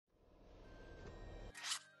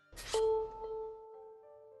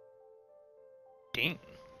Jeanne.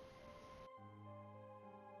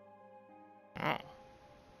 Oh.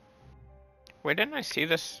 Wait, didn't I see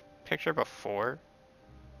this picture before?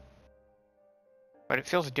 But it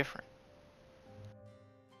feels different.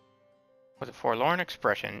 With a forlorn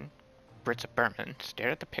expression, Britz ABerman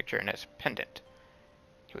stared at the picture in its pendant.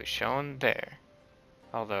 He was shown there,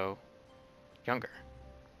 although younger,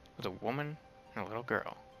 with a woman and a little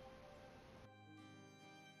girl.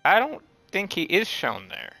 I don't think he is shown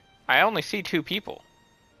there. I only see two people.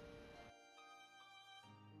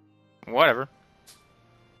 Whatever.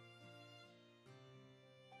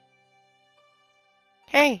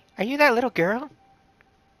 Hey, are you that little girl?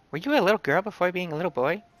 Were you a little girl before being a little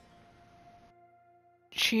boy?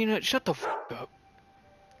 Sheena, shut the f up.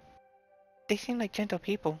 They seem like gentle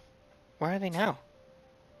people. Where are they now?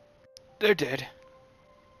 They're dead.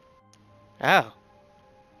 Oh.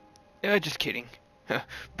 Just kidding.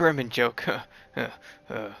 Berman joke. I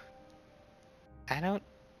don't...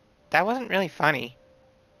 That wasn't really funny.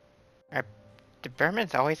 Do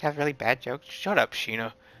Bermans always have really bad jokes? Shut up,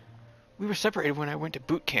 Sheena. We were separated when I went to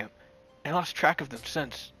boot camp, and I lost track of them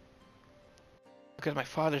since. Because of my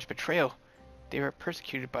father's betrayal, they were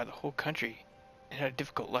persecuted by the whole country and had a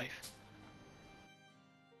difficult life.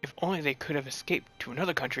 If only they could have escaped to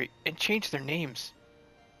another country and changed their names.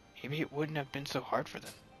 Maybe it wouldn't have been so hard for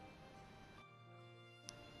them.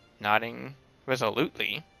 Nodding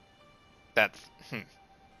resolutely. That's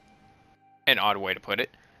an odd way to put it.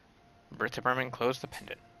 Britz ABerman closed the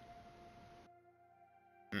pendant.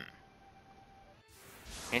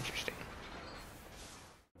 Interesting.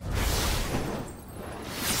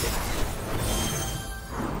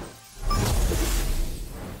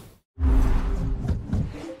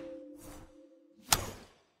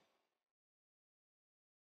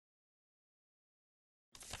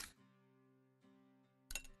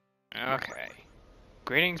 Okay.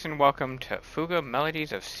 Greetings and welcome to Fuga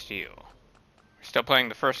Melodies of Steel. We're still playing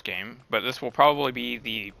the first game, but this will probably be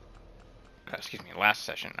the last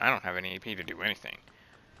session. I don't have any AP to do anything,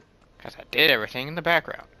 because I did everything in the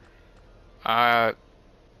background.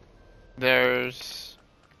 There's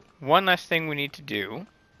one last thing we need to do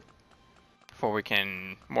before we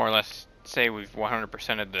can more or less say we've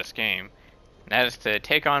 100%ed this game, and that is to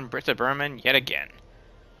take on Britz ABerman yet again.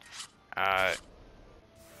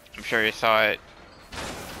 I'm sure you saw it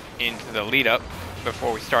into the lead up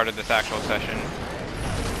before we started this actual session,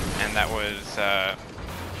 and that was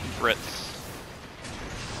Britz,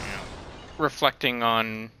 reflecting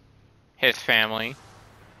on his family,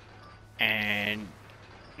 and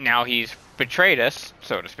now he's betrayed us,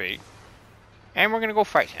 so to speak, and we're gonna go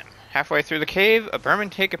fight him. Halfway through the cave, a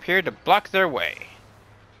Berman tank appeared to block their way.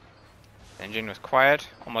 The engine was quiet,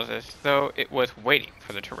 almost as though it was waiting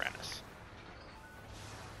for the Taranis.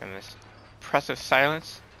 In this oppressive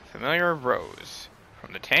silence, a familiar rose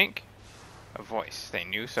from the tank, a voice they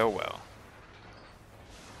knew so well.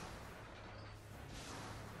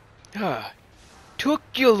 Took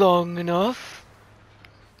you long enough.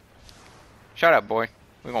 Shut up, boy.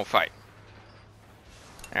 We're gonna fight.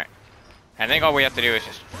 Alright. I think all we have to do is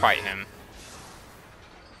just fight him.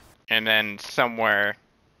 And then somewhere...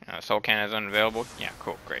 Soul Cannon is unavailable. Yeah,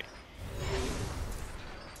 cool, great.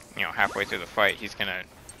 Halfway through the fight, he's gonna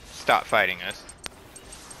stop fighting us.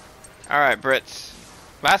 Alright, Britz.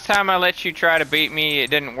 Last time I let you try to beat me,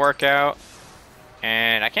 it didn't work out.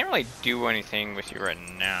 And I can't really do anything with you right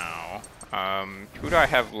now. Who do I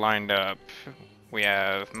have lined up? We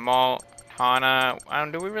have Malt, Hana.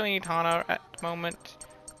 Do we really need Hana at the moment?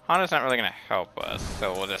 Hana's not really gonna help us,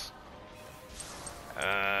 so we'll just...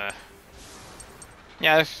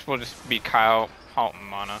 yeah, we'll just be Kyle, Halt, and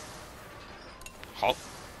Mana. Halt?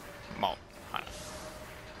 Malt, Hana.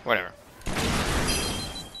 Whatever.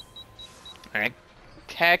 I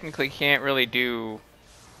technically can't really do...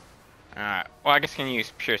 well, I guess I can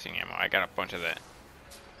use piercing ammo. I got a bunch of that.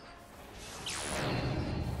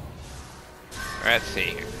 Let's see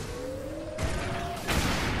here.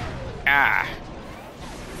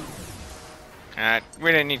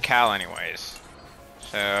 We didn't need Cal anyways.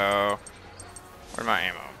 So... where's my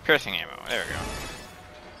ammo? Piercing ammo. There we go.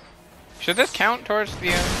 Should this count towards the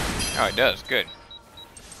end? Oh, it does. Good.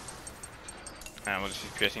 We'll just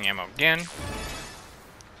use piercing ammo again.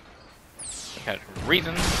 Because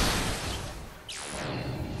reasons.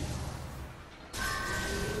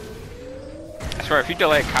 I swear, if you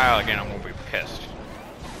delay Kyle again, I'm gonna be pissed.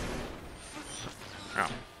 Oh,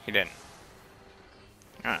 he didn't.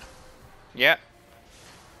 Yeah.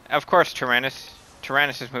 Of course, Taranis.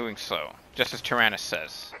 Taranis is moving slow, just as Taranis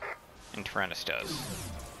says. And Taranis does.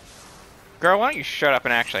 Girl, why don't you shut up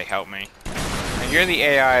and actually help me? And you're the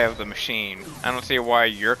AI of the machine. I don't see why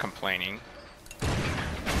you're complaining.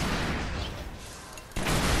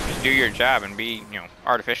 do your job and be, you know,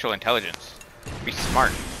 artificial intelligence. Be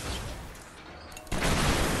smart.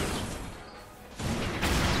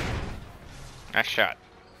 Nice shot.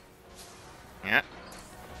 Yeah.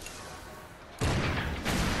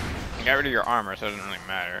 You got rid of your armor, so it doesn't really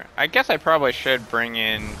matter. I guess I probably should bring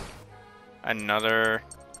in another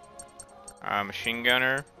machine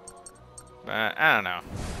gunner, but I don't know.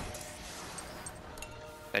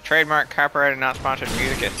 The trademark copyrighted not sponsored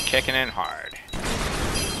music is kicking in hard.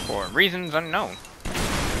 For reasons unknown.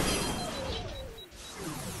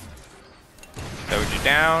 Stowed you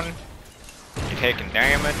down. You're taking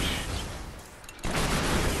damage.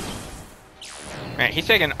 Man, he's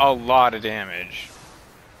taking a lot of damage.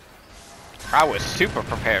 I was super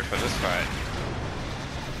prepared for this fight.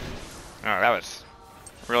 Oh, that was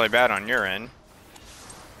really bad on your end.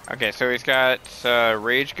 Okay, so he's got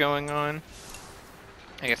rage going on.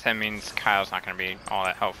 I guess that means Kyle's not going to be all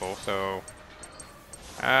that helpful, so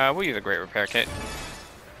we'll use a great repair kit.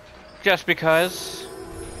 Just because.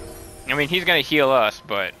 I mean, he's going to heal us,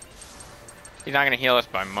 but he's not going to heal us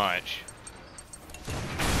by much.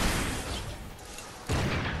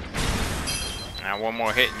 Now, one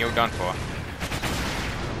more hit and you're done for.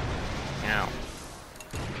 Now.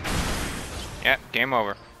 Yep, game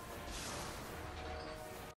over.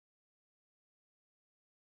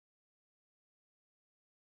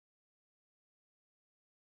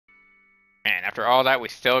 And after all that, we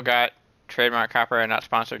still got trademark copyright not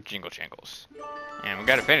sponsored Jingle Jingles. And we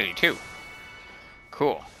got Affinity too.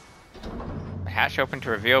 Cool. The hatch open to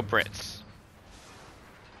reveal Britz.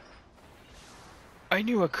 I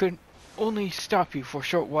knew I could only stop you for a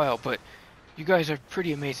short while, but you guys are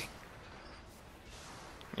pretty amazing.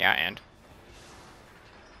 Yeah, and?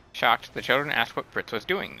 Shocked, the children asked what Britz was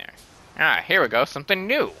doing there. Ah, here we go, something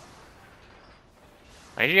new.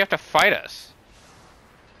 Why did you have to fight us?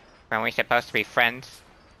 Weren't we supposed to be friends?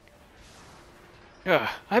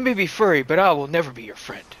 I may be furry, but I will never be your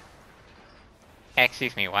friend.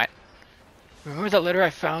 Excuse me, what? Remember that letter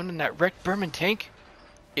I found in that wrecked Berman tank?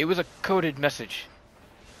 It was a coded message.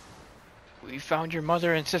 We found your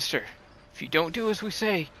mother and sister. If you don't do as we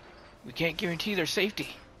say, we can't guarantee their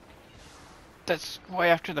safety. That's why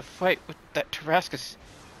after the fight with that Tarascus,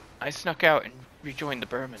 I snuck out and rejoined the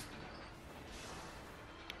Berman.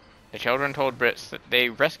 The children told Britz that they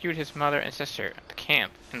rescued his mother and sister at the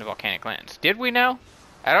camp in the volcanic lands. Did we now?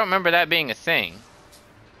 I don't remember that being a thing.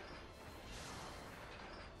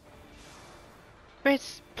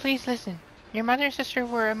 Britz, please listen. Your mother and sister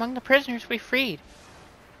were among the prisoners we freed.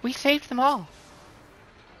 We saved them all.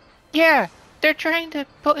 Yeah, they're trying to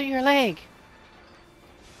pull your leg.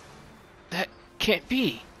 That can't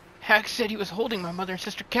be. Hax said he was holding my mother and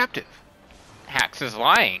sister captive. Hax is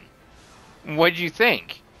lying. What'd you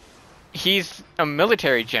think? He's a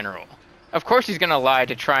military general. Of course he's gonna lie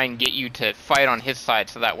to try and get you to fight on his side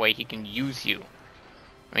so that way he can use you.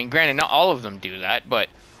 I mean, granted, not all of them do that, but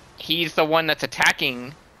he's the one that's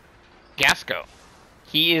attacking Gasco.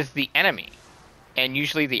 He is the enemy. And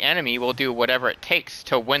usually the enemy will do whatever it takes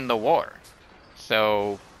to win the war.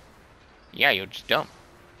 So, yeah, you're just dumb.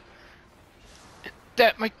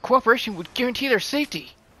 That my cooperation would guarantee their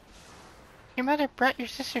safety. Your mother brought your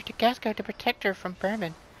sister to Gasco to protect her from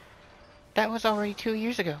Berman. That was already 2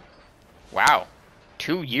 years ago. Wow.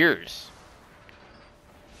 2 years.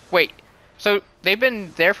 Wait, so they've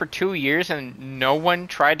been there for 2 years and no one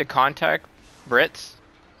tried to contact Britz?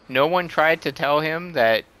 No one tried to tell him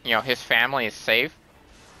that, you know, his family is safe?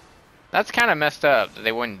 That's kind of messed up that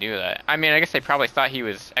they wouldn't do that. I mean, I guess they probably thought he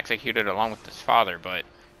was executed along with his father, but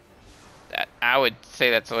I would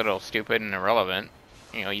say that's a little stupid and irrelevant.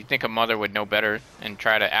 You know, you'd think a mother would know better and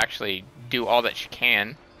try to actually do all that she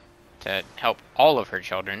can to help all of her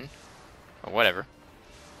children, or whatever.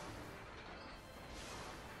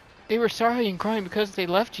 They were sorry and crying because they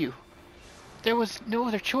left you. There was no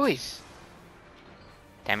other choice.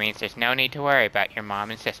 That means there's no need to worry about your mom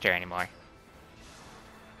and sister anymore.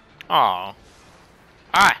 Aww.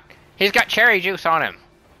 Ah! He's got cherry juice on him!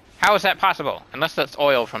 How is that possible? Unless that's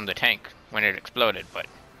oil from the tank when it exploded, but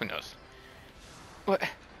who knows. What?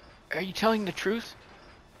 Are you telling the truth?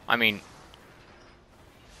 I mean,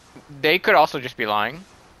 they could also just be lying.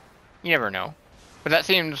 You never know. But that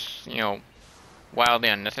seems, you know, wildly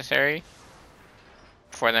unnecessary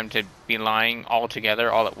for them to be lying all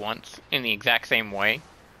together all at once in the exact same way.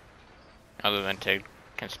 Other than to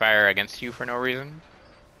conspire against you for no reason.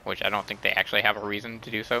 Which I don't think they actually have a reason to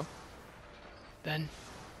do so. Then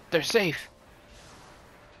they're safe.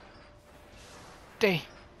 The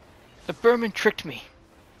Berman tricked me.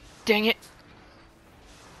 Dang it.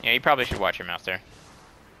 Yeah, you probably should watch your mouth there.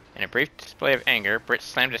 In a brief display of anger, Britz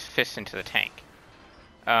slammed his fist into the tank.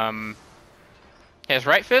 his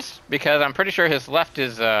right fist, because I'm pretty sure his left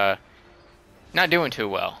is not doing too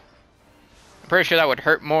well. I'm pretty sure that would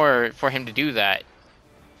hurt more for him to do that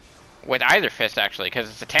with either fist, actually, because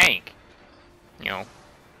it's a tank. You know,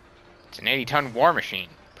 it's an 80-ton war machine.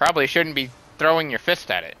 Probably shouldn't be throwing your fist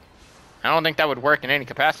at it. I don't think that would work in any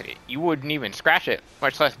capacity. You wouldn't even scratch it,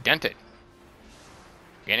 much less dent it.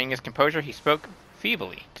 Gaining his composure, he spoke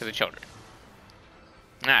feebly to the children.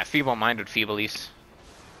 Ah, feeble-minded feeblies.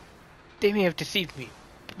 They may have deceived me,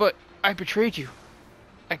 but I betrayed you.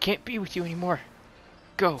 I can't be with you anymore.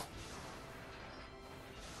 Go.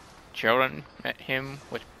 Children met him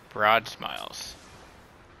with broad smiles.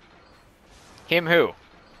 Him who?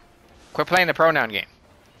 Quit playing the pronoun game.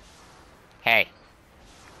 Hey.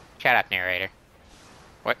 Shut up, narrator.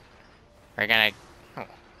 What? We're gonna... Oh,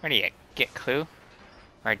 where do you get, Clue?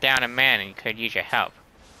 We're down a man and could use your help.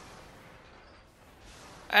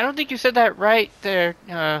 I don't think you said that right there,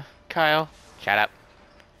 Kyle. Shut up.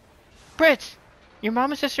 Britz, your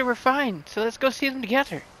mom and sister were fine, so let's go see them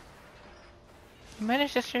together. Your mother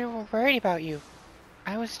and sister were worried about you.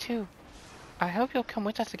 I was too. I hope you'll come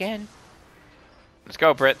with us again. Let's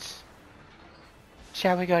go, Britz.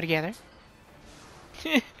 Shall we go together?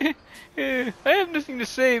 I have nothing to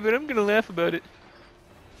say, but I'm gonna laugh about it.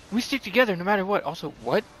 We stick together no matter what. Also,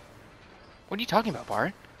 what? What are you talking about,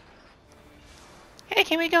 Bart? Hey,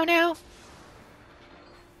 can we go now?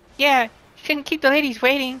 Yeah, shouldn't keep the ladies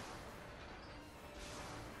waiting.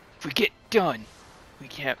 If we get done, we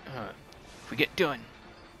can't, if we get done.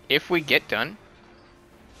 If we get done?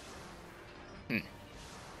 I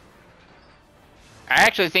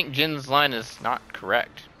actually think Jeanne's line is not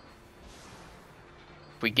correct.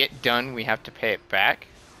 If we get done, we have to pay it back?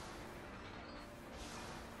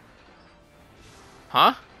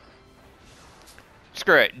 Huh?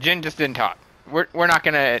 Screw it. Jeanne just didn't talk. We're not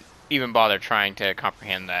gonna even bother trying to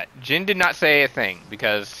comprehend that. Jeanne did not say a thing,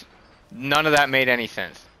 because none of that made any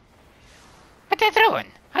sense. What are you doing?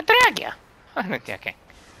 I drag you. Okay.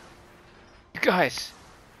 You guys.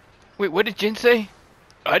 Wait, what did Jeanne say?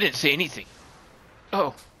 I didn't say anything.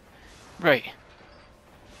 Oh. Right.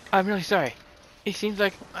 I'm really sorry. It seems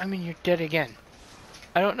like I'm in your debt again.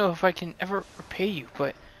 I don't know if I can ever repay you,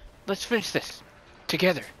 but let's finish this.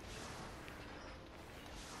 Together.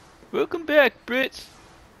 Welcome back, Britz.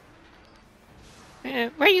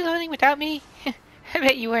 Were you lonely without me? I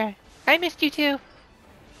bet you were. I missed you too.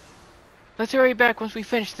 Let's hurry back once we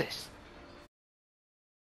finish this.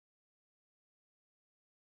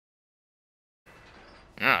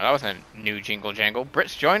 Oh, that was a new jingle jangle.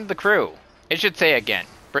 Britz joined the crew. It should say again.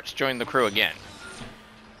 Britz joined the crew again.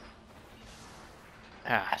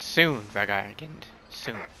 Ah, soon, Vagargand.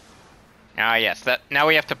 Soon. Ah, yes. Now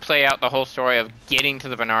we have to play out the whole story of getting to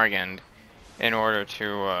the Vanargand in order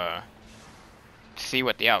to see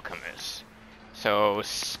what the outcome is. So,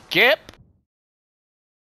 skip.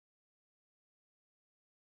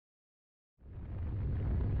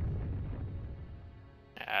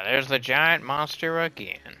 There's the giant monster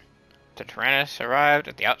again. The Taranis arrived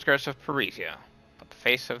at the outskirts of Parisia, but the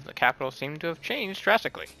face of the capital seemed to have changed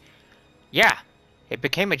drastically. Yeah, it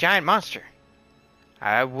became a giant monster.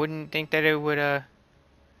 I wouldn't think that it would,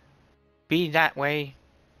 be that way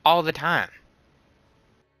all the time.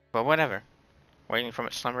 But whatever. Waiting from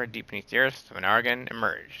its slumber deep beneath the earth, the Vanargand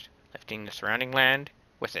emerged, lifting the surrounding land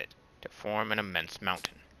with it to form an immense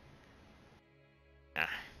mountain.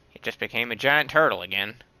 It just became a giant turtle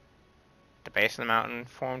again. The base of the mountain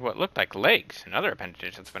formed what looked like legs and other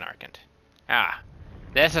appendages of the Vanargand. Ah,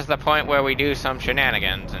 this is the point where we do some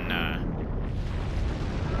shenanigans and,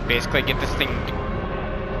 basically get this thing...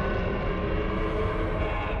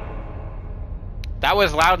 That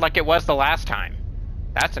was loud like it was the last time.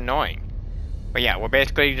 That's annoying. But yeah, we're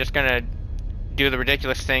basically just gonna do the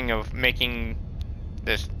ridiculous thing of making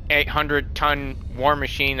this 800-ton war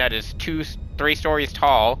machine that is 3 stories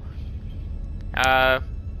tall,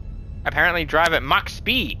 apparently drive at Mach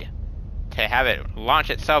speed to have it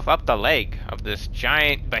launch itself up the leg of this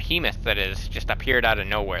giant behemoth that has just appeared out of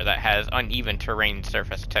nowhere that has uneven terrain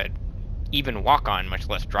surface to even walk on, much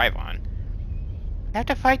less drive on. I have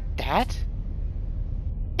to fight that?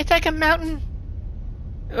 It's like a mountain.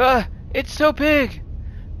 It's so big.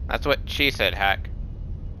 That's what she said, Hack.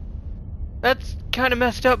 That's kind of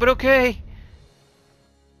messed up, but okay.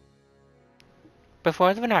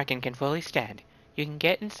 Before the Vanargand can fully stand, you can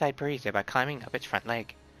get inside Parisia by climbing up its front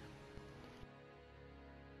leg.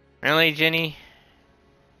 Really, Ginny?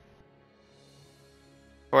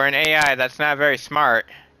 For an AI, that's not very smart.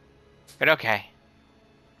 But okay.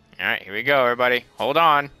 Alright, here we go, everybody. Hold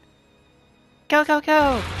on. Go, go,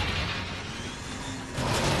 go!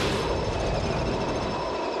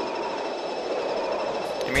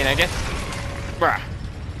 mean, I guess, bruh,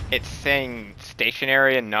 it's staying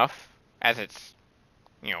stationary enough as it's,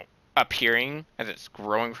 you know, appearing, as it's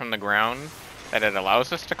growing from the ground, that it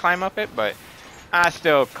allows us to climb up it, but I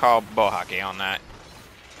still call bow hockey on that.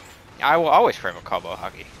 I will always forever call bow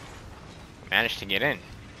hockey. Managed to get in.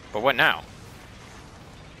 But what now?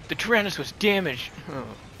 The Taranis was damaged.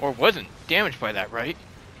 Or wasn't damaged by that, right?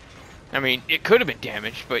 I mean, it could have been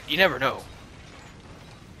damaged, but you never know.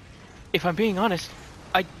 If I'm being honest,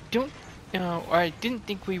 I didn't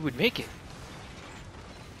think we would make it.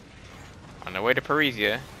 On the way to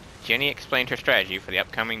Parisia, Jeanne explained her strategy for the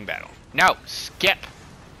upcoming battle. No! Skip!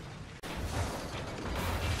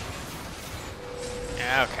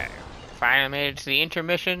 Okay. Finally made it to the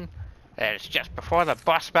intermission. It's just before the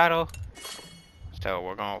boss battle. So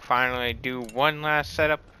we're gonna finally do one last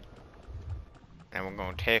setup. And we're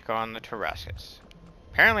gonna take on the Tarascus.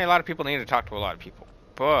 Apparently a lot of people need to talk to a lot of people.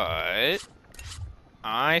 But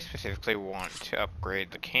I specifically want to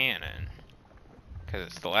upgrade the cannon. Because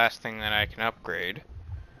it's the last thing that I can upgrade.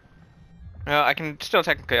 Well, I can still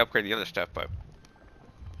technically upgrade the other stuff, but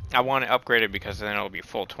I want to upgrade it because then it'll be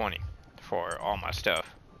full 20 for all my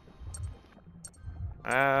stuff.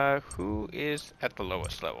 Who is at the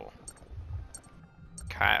lowest level?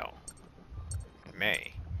 Kyle.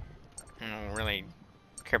 May. I don't really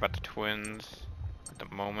care about the twins at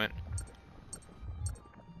the moment.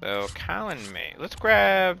 So, Kyle and May. Let's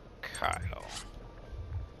grab Kyle.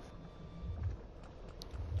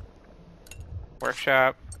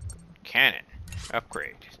 Workshop. Cannon.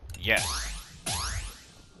 Upgrade. Yes.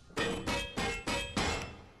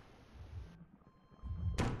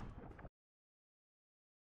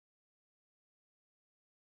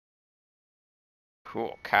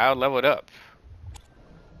 Cool. Kyle leveled up.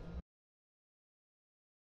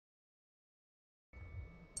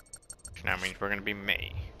 Which now means we're going to be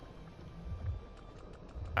May.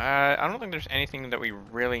 I don't think there's anything that we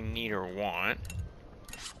really need or want.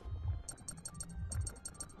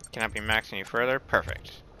 Cannot be maxed any further.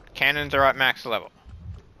 Perfect. Cannons are at max level.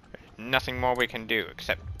 There's nothing more we can do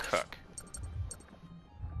except cook.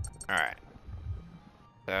 Alright.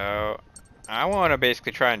 So, I want to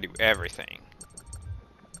basically try and do everything.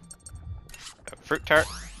 A fruit tart.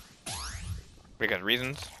 Because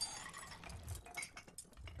reasons.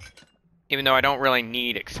 Even though I don't really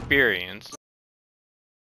need experience.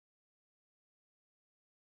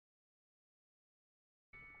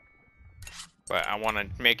 But I want to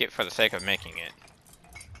make it for the sake of making it.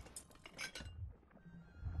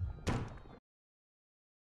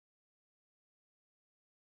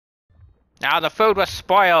 Now the food was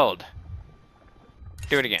spoiled!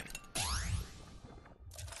 Do it again.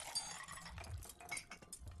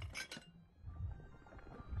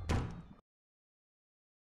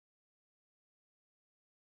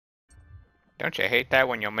 Don't you hate that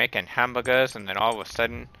when you're making hamburgers and then all of a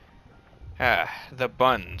sudden, the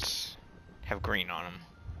buns have green on them.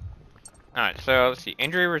 Alright, so let's see.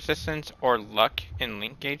 Injury resistance or luck in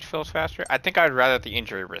link gauge fills faster? I think I'd rather the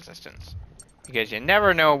injury resistance. Because you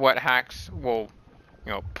never know what hacks will,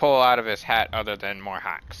 you know, pull out of his hat other than more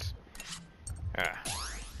hacks. I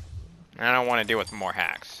don't want to deal with more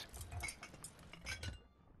hacks.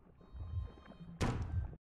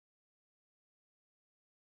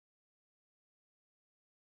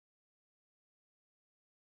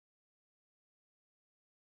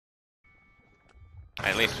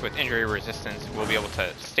 At least with injury resistance, we'll be able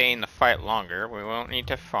to stay in the fight longer. We won't need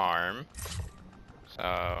to farm. So,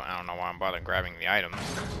 I don't know why I'm bothering grabbing the items.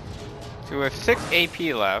 So we have 6 AP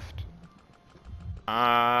left.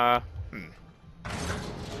 Not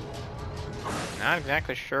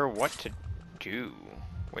exactly sure what to do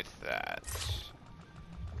with that.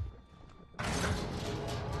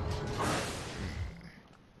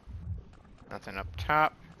 Nothing up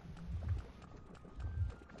top.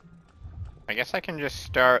 I guess I can just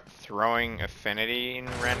start throwing affinity in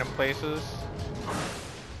random places.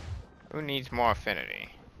 Who needs more affinity?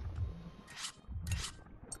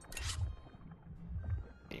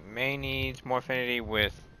 He may need more affinity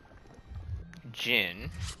with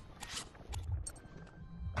Jeanne.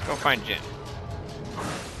 Let's go find Jeanne.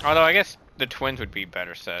 Although I guess the twins would be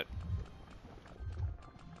better set.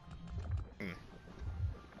 Yeah,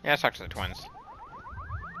 let's talk to the twins.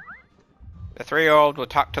 The 3-year-old will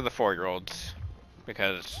talk to the 4-year-olds,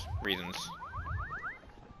 because reasons.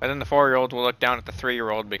 But then the 4-year-old will look down at the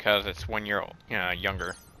 3-year-old because it's 1 year old,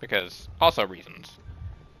 younger, because also reasons.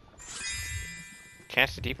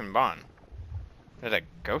 Chance to deepen bond. There's a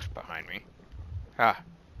ghost behind me. Ah.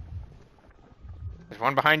 There's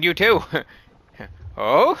one behind you too.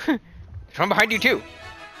 Oh, there's one behind you too.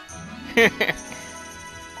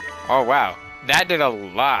 Oh wow, That did a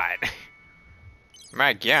lot.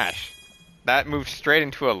 My gosh. That moved straight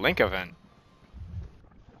into a Link event.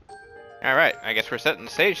 Alright, I guess we're setting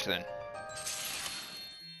the stage then.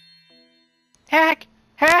 Hack!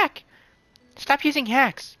 Hack! Stop using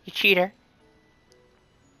hacks, you cheater.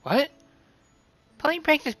 What? Pulling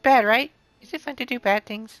pranks is bad, right? Is it fun to do bad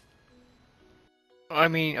things? I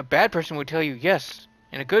mean, a bad person would tell you yes,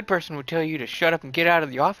 and a good person would tell you to shut up and get out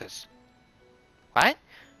of the office. What?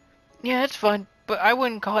 Yeah, it's fun, but I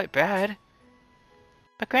wouldn't call it bad.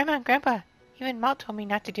 But Grandma and Grandpa, even Malt told me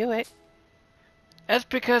not to do it. That's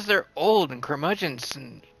because they're old and curmudgeons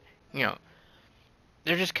and, you know,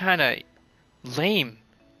 they're just kind of lame.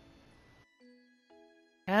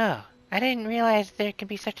 Oh, I didn't realize there can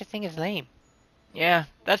be such a thing as lame. Yeah,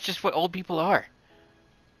 that's just what old people are.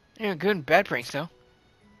 They're good and bad pranks, though.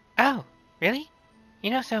 Oh, really?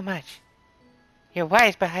 You know so much. You're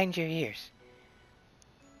wise behind your ears.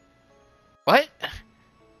 What?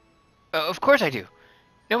 Of course I do.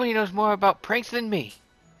 Nobody knows more about pranks than me.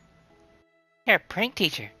 You're a prank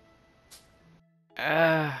teacher.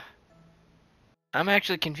 I'm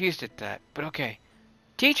actually confused at that, but okay.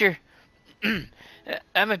 Teacher,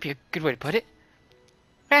 that might be a good way to put it.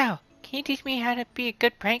 Wow, can you teach me how to be a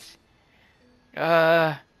good pranks?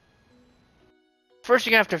 First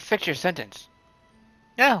you're gonna have to fix your sentence.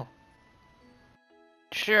 No.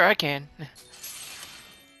 Sure, I can.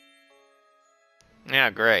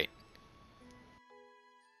 Yeah, great.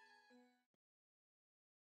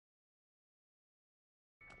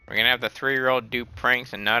 We're gonna have the 3-year-old do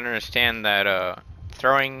pranks and not understand that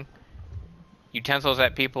throwing utensils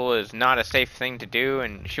at people is not a safe thing to do,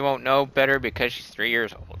 and she won't know better because she's 3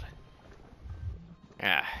 years old.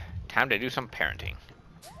 Yeah, time to do some parenting.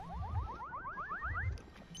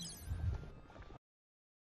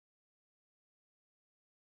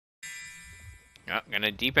 Oh,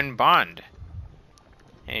 gonna deepen bond.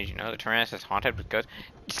 Hey, did you know the Taranis is haunted with ghosts?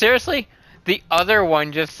 Seriously? The other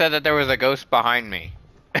one just said that there was a ghost behind me.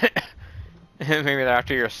 Maybe they're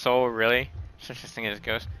after your soul, really? Such a thing as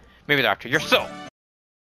ghost. Maybe they're after your soul.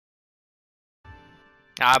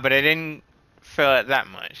 Ah, but I didn't feel it that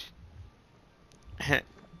much.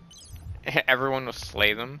 Everyone will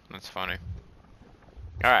slay them? That's funny.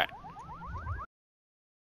 Alright.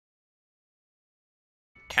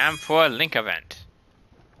 Time for a Link event.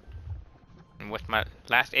 And with my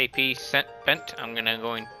last AP spent, I'm gonna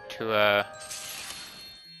go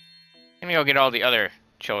get all the other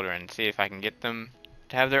children, see if I can get them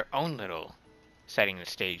to have their own little setting the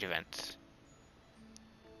stage events.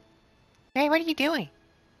 Hey, what are you doing?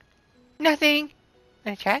 Nothing.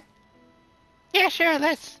 Wanna chat? Yeah, sure,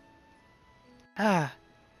 let's. I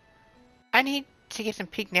need to get some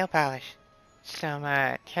pink nail polish. Some,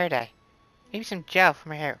 hair dye. Maybe some gel for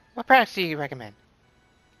my hair. What products do you recommend?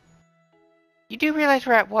 You do realize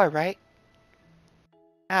we're at war, right?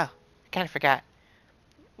 Oh, I kinda forgot.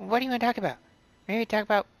 What do you want to talk about? Maybe talk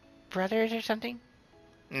about brothers or something?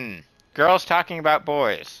 Girls talking about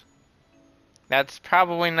boys. That's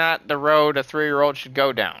probably not the road a 3-year-old should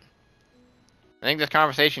go down. I think this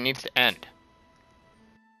conversation needs to end.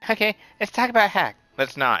 Okay, let's talk about Hack.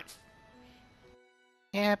 Let's not.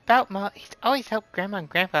 Yeah, about Mom. He's always helped Grandma and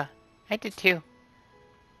Grandpa. I did too.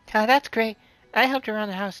 Oh, that's great. I helped around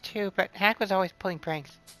the house too, but Hack was always pulling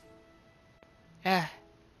pranks.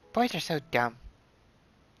 Boys are so dumb.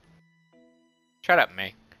 Shut up,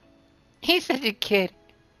 May. He's such a kid.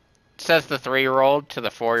 Says the 3-year-old to the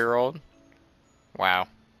 4-year-old. Wow.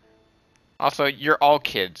 Also, you're all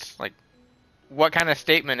kids. Like, what kind of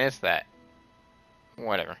statement is that?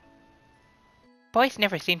 Whatever. Boys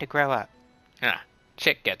never seem to grow up. Ah,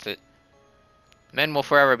 Chick gets it. Men will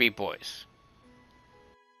forever be boys.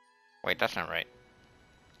 Wait, that's not right.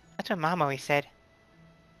 That's what Mom always said.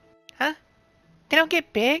 Huh? They don't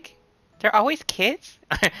get big? They're always kids?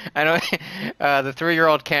 I don't. The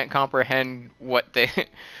 3-year-old can't comprehend what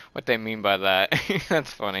they mean by that.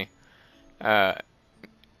 That's funny.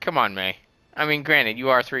 Come on, May. I mean, granted, you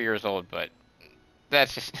are 3 years old, but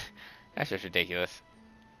that's just ridiculous.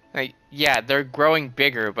 Like, yeah, they're growing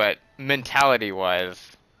bigger, but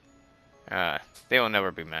mentality-wise, they will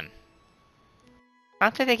never be men.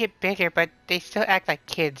 Mom said they get bigger, but they still act like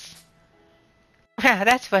kids. Wow,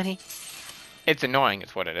 that's funny. It's annoying,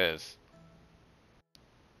 is what it is.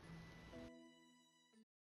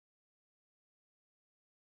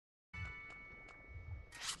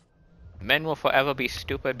 Men will forever be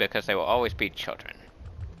stupid because they will always be children.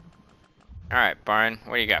 Alright, Barn,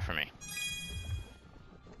 what do you got for me?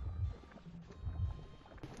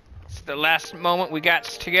 It's the last moment we got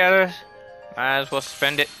together. Might as well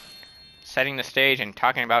spend it setting the stage and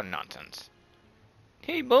talking about nonsense.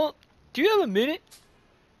 Hey, Bolt. Do you have a minute?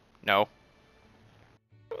 No.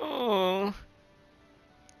 Oh.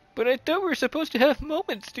 But I thought we were supposed to have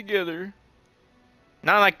moments together.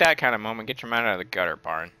 Not like that kind of moment. Get your mind out of the gutter,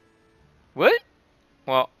 Barn. What?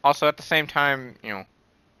 Well, also at the same time, you know,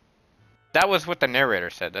 that was what the narrator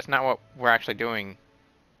said. That's not what we're actually doing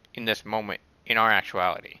in this moment, in our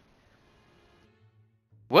actuality.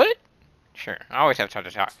 What? Sure, I always have time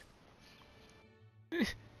to talk.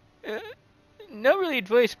 Uh, Not really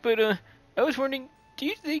advice, but I was wondering, do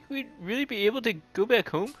you think we'd really be able to go back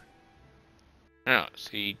home? No,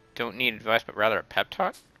 so you don't need advice, but rather a pep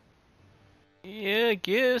talk? Yeah, I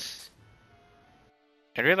guess.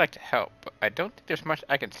 I'd really like to help, but I don't think there's much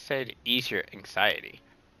I can say to ease your anxiety.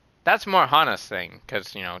 That's more Hana's thing,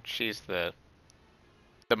 because, you know, she's the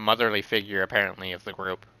motherly figure, apparently, of the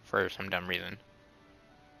group, for some dumb reason.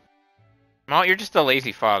 Well, you're just a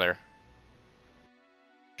lazy father.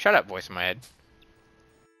 Shut up, voice in my head.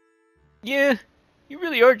 Yeah, you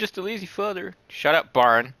really are just a lazy father. Shut up,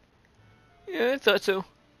 Barn. Yeah, I thought so.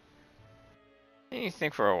 You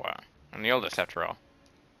think for a while. I'm the oldest, after all.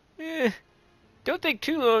 Yeah, don't take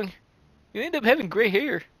too long. You end up having gray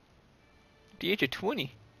hair. At the age of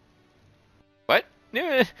 20. What?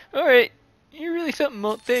 Yeah, alright. You're really something,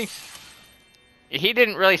 Malt. Thanks. He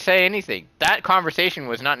didn't really say anything. That conversation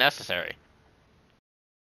was not necessary.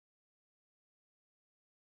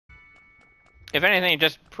 If anything, it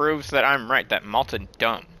just proves that I'm right, that Malta's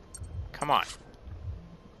dumb. Come on.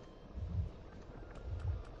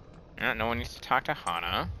 No one needs to talk to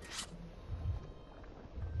Hana.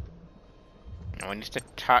 No one needs to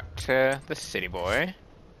talk to the city boy.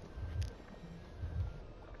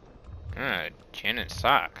 Jeanne and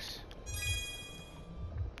socks.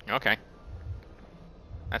 Okay.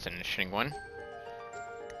 That's an interesting one.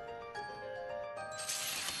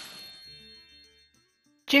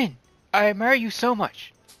 Jeanne, I admire you so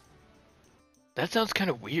much. That sounds kind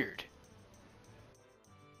of weird.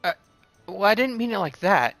 Well, I didn't mean it like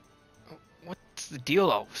that. What's the deal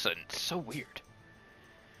all of a sudden? It's so weird.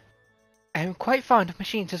 I am quite fond of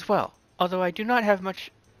machines as well, although I do not have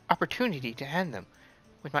much opportunity to hand them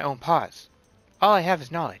with my own paws. All I have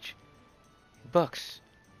is knowledge. And books.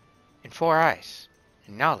 And 4 eyes.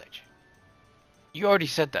 And knowledge. You already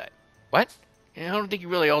said that. What? And I don't think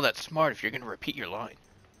you're really all that smart if you're going to repeat your line.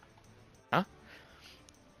 Huh?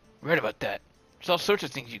 Right about that. There's all sorts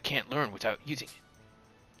of things you can't learn without using it.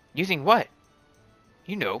 Using what?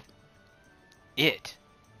 You know. It.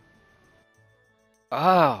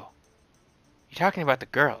 Oh. You're talking about the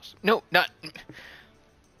girls. No, not...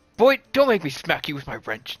 Boy, don't make me smack you with my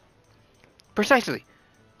wrench. Precisely.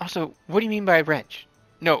 Also, what do you mean by wrench?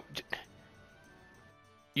 No.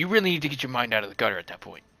 You really need to get your mind out of the gutter at that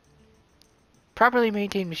point. Properly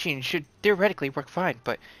maintained machines should theoretically work fine,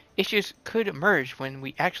 but issues could emerge when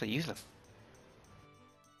we actually use them.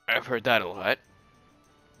 I've heard that a lot.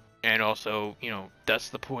 And also, you know, that's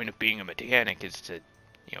the point of being a mechanic, is to,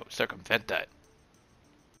 you know, circumvent that.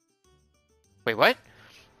 Wait, what?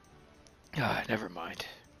 Ah, never mind.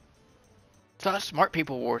 Thought smart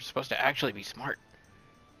people were supposed to actually be smart.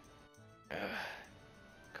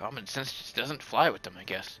 Common sense just doesn't fly with them, I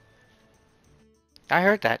guess. I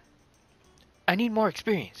heard that. I need more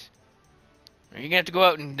experience. You're gonna have to go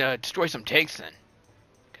out and destroy some tanks then.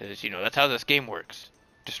 Because, you know, that's how this game works.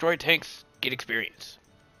 Destroy tanks, get experience.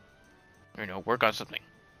 Or, you know, work on something.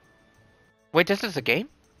 Wait, this is a game?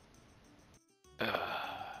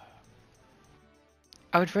 I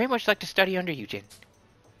would very much like to study under you, Jeanne.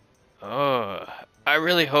 I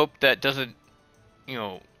really hope that doesn't, you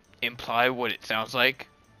know, imply what it sounds like.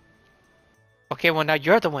 Okay, well now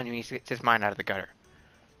you're the one who needs to get his mind out of the gutter.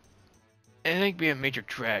 I think it'd be a major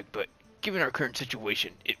drag, but given our current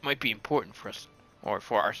situation, it might be important for us, or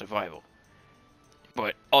for our survival.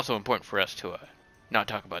 But also important for us to not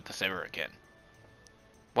talk about this ever again.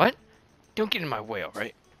 What? Don't get in my way,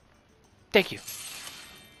 alright? Thank you.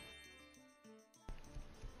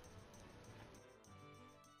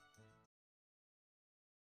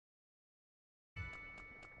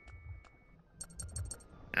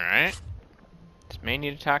 Alright. Does May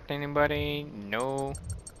need to talk to anybody? No.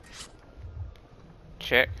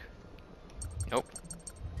 Check. Nope.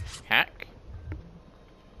 Hack.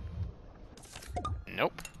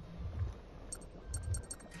 Nope.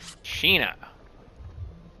 Sheena.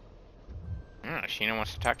 Sheena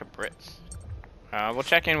wants to talk to Britz. We'll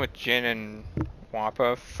check in with Jin and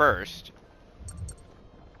Wappa first.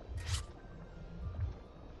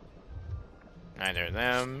 Neither of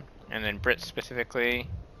them. And then Britz specifically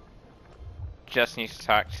just needs to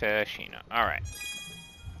talk to Sheena. Alright.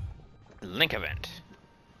 Link event.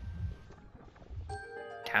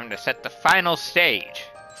 Time to set the final stage.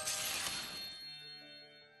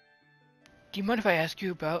 Do you mind if I ask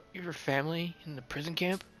you about your family in the prison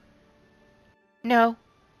camp? No.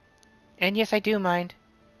 And yes, I do mind.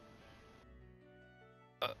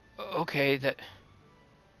 Okay, that...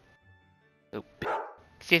 Oh,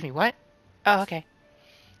 excuse me, what? Oh, okay.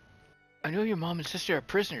 I know your mom and sister are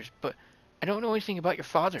prisoners, but I don't know anything about your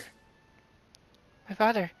father. My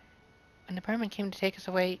father, when the Berman came to take us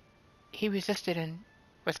away, he resisted and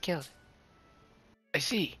was killed. I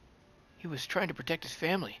see. He was trying to protect his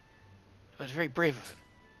family. That was very brave of him.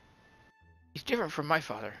 He's different from my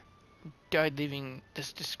father, who died leaving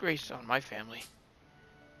this disgrace on my family.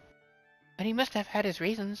 But he must have had his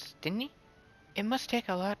reasons, didn't he? It must take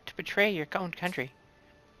a lot to betray your own country.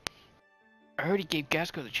 I already gave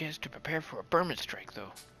Gasco the chance to prepare for a Berman strike,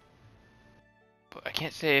 though. But I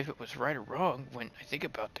can't say if it was right or wrong when I think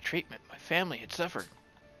about the treatment my family had suffered.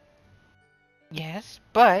 Yes,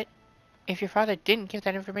 but if your father didn't give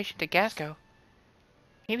that information to Gasco,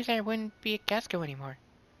 maybe there wouldn't be a Gasco anymore.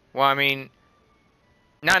 Well, I mean,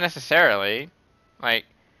 not necessarily. Like,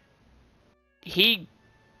 he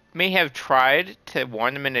may have tried to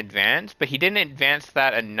warn them in advance, but he didn't advance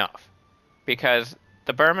that enough. Because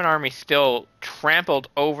the Berman army still trampled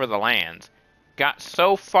over the lands, got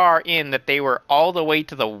so far in that they were all the way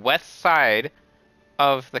to the west side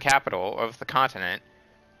of the capital, of the continent,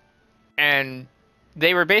 and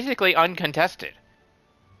they were basically uncontested.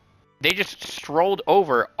 They just strolled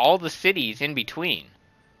over all the cities in between,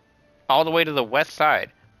 all the way to the west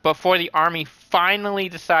side, before the army finally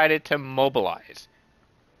decided to mobilize.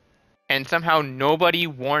 And somehow nobody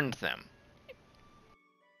warned them.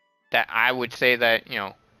 That I would say that,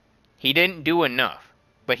 he didn't do enough,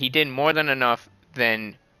 but he did more than enough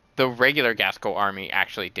than the regular Gasco army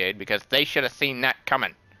actually did, because they should have seen that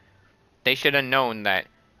coming. They should have known that,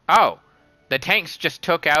 oh, the tanks just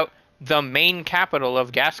took out the main capital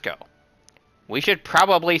of Gasco. We should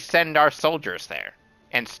probably send our soldiers there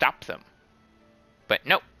and stop them. But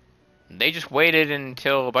nope. They just waited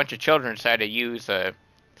until a bunch of children decided to use a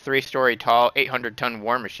 3-story tall, 800-ton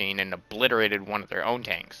war machine and obliterated one of their own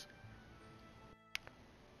tanks.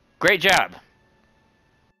 Great job.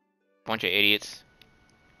 Bunch of idiots.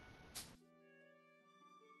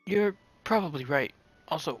 You're probably right.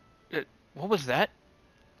 Also, what was that?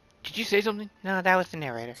 Did you say something? No, that was the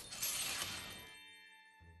narrator.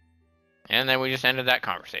 And then we just ended that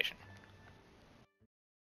conversation.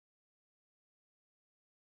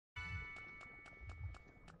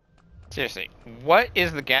 Seriously, what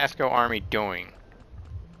is the Gasco army doing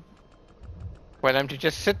for them to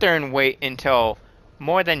just sit there and wait until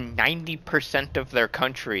more than 90% of their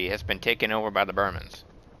country has been taken over by the Bermans?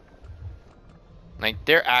 Like,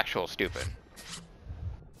 they're actual stupid.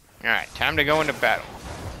 Alright, time to go into battle.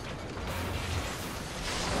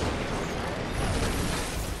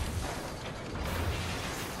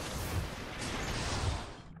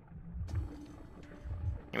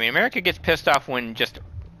 I mean, America gets pissed off when just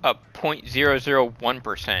a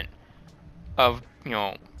 0.001% of,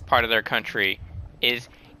 part of their country is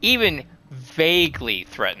even vaguely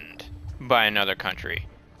threatened by another country.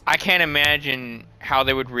 I can't imagine how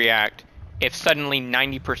they would react if suddenly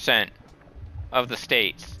 90% of the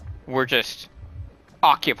states were just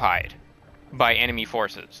occupied by enemy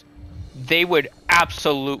forces. They would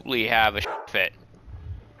absolutely have a fit.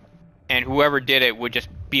 And whoever did it would just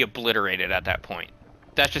be obliterated at that point.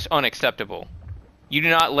 That's just unacceptable. You do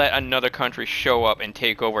not let another country show up and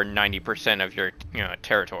take over 90% of your,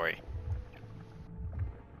 territory.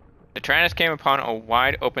 The Taranis came upon a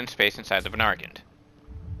wide open space inside the Venargand.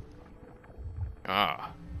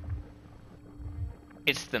 Ah.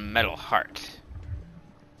 It's the Metal Heart.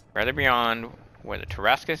 Rather beyond where the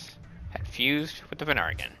Tarascus had fused with the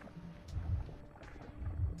Venargand.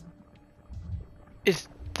 Is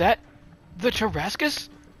that the Tarascus?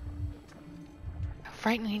 How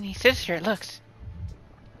frighteningly sinister it looks.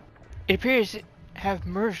 It appears to have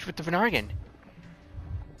merged with the Venargand.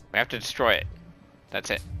 We have to destroy it. That's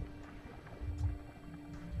it.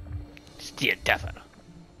 Dear devil,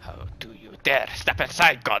 how do you dare step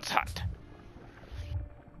inside God's heart?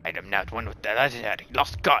 I am not one with the legendary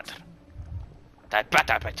lost God. That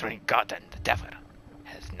battle between God and the devil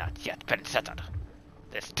has not yet been settled.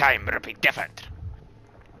 This time will be different.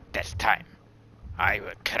 This time, I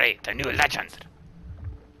will create a new legend.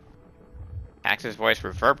 Hax's voice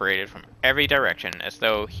reverberated from every direction as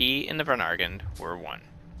though he and the Venargand were one.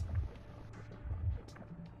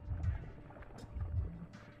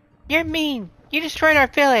 You're mean! You destroyed our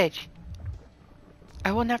village!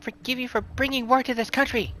 I will not forgive you for bringing war to this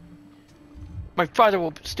country! My father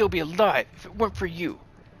will still be alive if it weren't for you.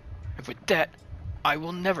 And for that, I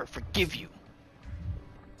will never forgive you.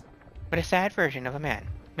 But a sad version of a man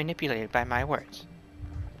manipulated by my words.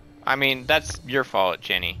 I mean, that's your fault,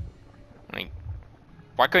 Jenny. Like,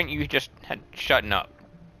 why couldn't you just had shutting up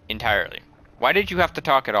entirely? Why did you have to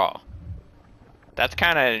talk at all? That's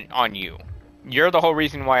kind of on you. You're the whole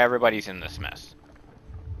reason why everybody's in this mess.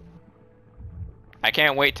 I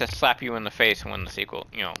can't wait to slap you in the face when the sequel,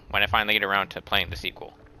 you know, when I finally get around to playing the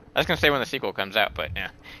sequel. I was gonna say when the sequel comes out, but yeah,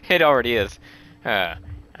 it already is.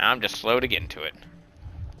 I'm just slow to get into it.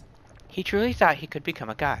 He truly thought he could become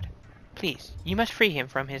a god. Please, you must free him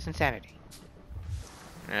from his insanity.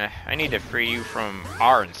 I need to free you from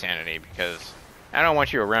our insanity because I don't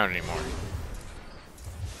want you around anymore.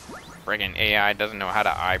 Friggin' AI doesn't know how to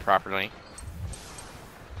eye properly.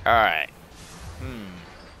 Alright.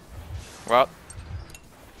 Well,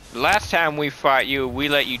 last time we fought you, we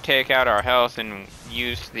let you take out our health and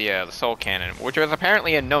use the soul cannon, which was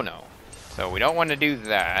apparently a no-no. So we don't want to do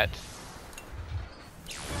that.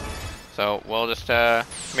 So we'll just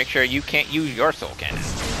make sure you can't use your soul cannon.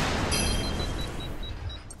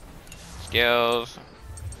 Skills.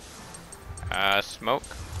 Smoke.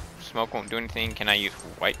 Smoke won't do anything. Can I use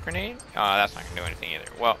white grenade? Oh, that's not gonna do anything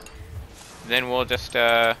either. Well, then we'll just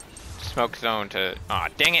smoke zone to. Aw,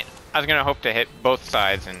 dang it! I was gonna hope to hit both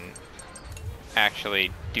sides and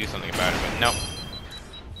actually do something about it, but nope.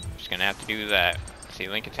 Just gonna have to do that. Let's see,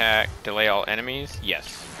 link attack, delay all enemies.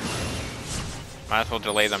 Yes. Might as well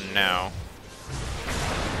delay them now.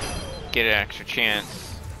 Get an extra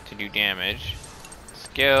chance to do damage.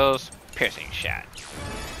 Skills, piercing shot.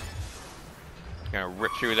 Gonna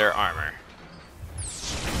rip through their armor.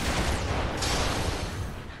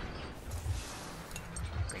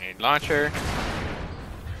 Grenade launcher.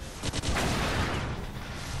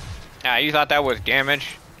 Ah, you thought that was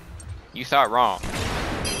damage? You thought wrong.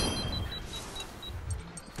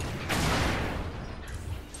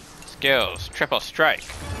 Skills, triple strike.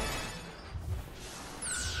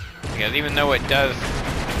 Because even though it does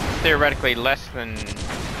theoretically less than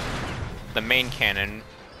the main cannon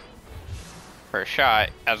per shot,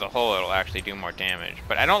 as a whole it'll actually do more damage.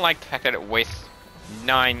 But I don't like the fact that it wastes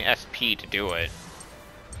 9 SP to do it.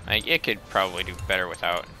 Like, it could probably do better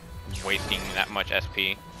without wasting that much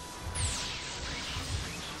SP.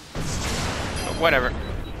 But whatever.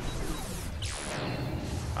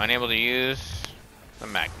 Unable to use the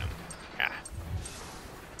Magnum. Yeah.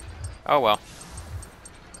 Oh well.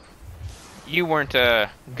 You weren't good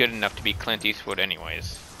enough to be Clint Eastwood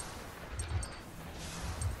anyways.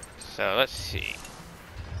 So let's see.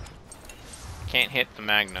 Can't hit the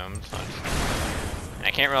Magnum, so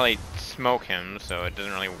I can't really smoke him, so it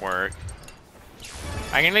doesn't really work.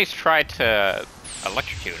 I can at least try to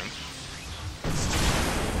electrocute him.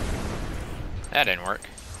 That didn't work.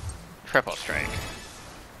 Triple strike.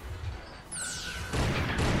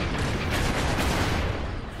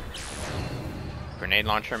 Grenade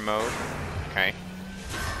launcher mode. Okay.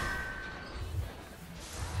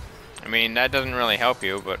 I mean, that doesn't really help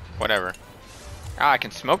you, but whatever. Ah, I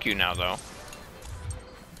can smoke you now, though.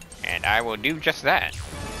 And I will do just that.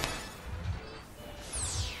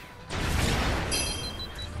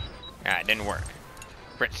 Ah, it didn't work.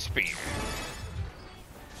 Britz spear.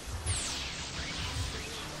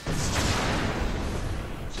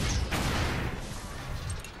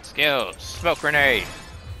 Skills. Smoke grenade.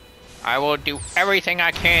 I will do everything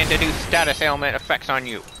I can to do status ailment effects on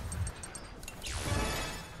you.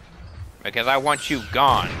 Because I want you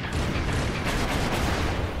gone.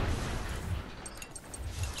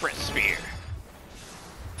 Britz spear.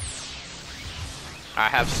 I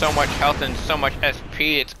have so much health and so much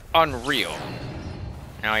SP, it's unreal.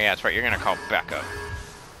 Oh yeah, that's right, you're gonna call backup.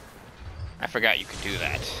 I forgot you could do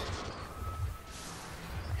that.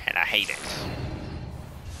 And I hate it.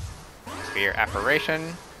 Spear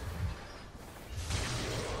apparition.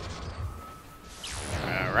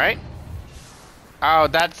 Alright. Oh,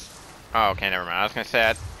 that's... Oh, okay, never mind. I was gonna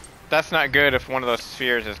say, that's not good if one of those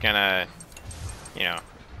spheres is gonna, you know,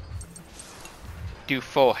 do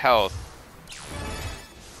full health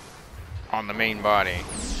on the main body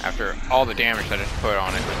after all the damage that it's put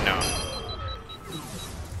on it, but no.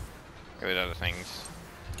 Go with other things.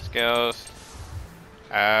 Skills.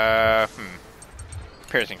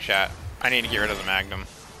 Piercing shot. I need to get rid of the Magnum.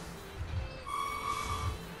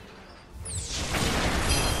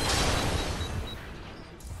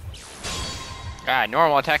 God,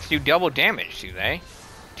 normal attacks do double damage, do they?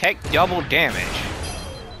 Take double damage.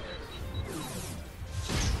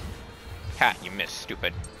 Ha, you missed,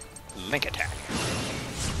 stupid. Link attack.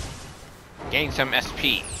 Gain some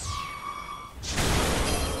SP.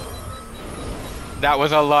 That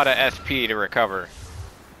was a lot of SP to recover.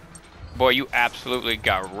 Boy, you absolutely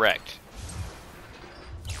got wrecked.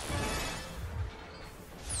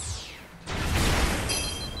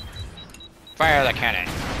 Fire the cannon.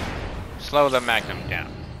 Slow the Magnum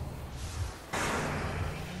down.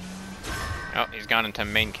 Oh, he's gone into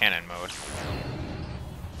main cannon mode.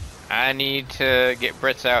 I need to get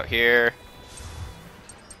Britz out here.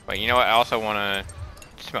 But you know what? I also want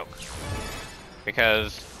to smoke.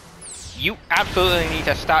 Because you absolutely need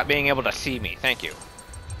to stop being able to see me. Thank you.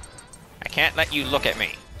 I can't let you look at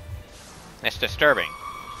me. That's disturbing.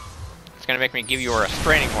 It's gonna make me give you a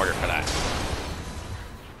restraining order for that.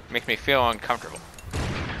 Makes me feel uncomfortable.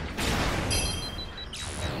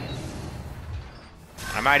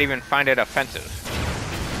 I might even find it offensive.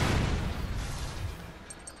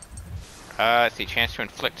 Let's see, chance to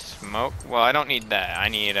inflict smoke. Well, I don't need that. I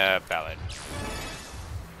need a ballad.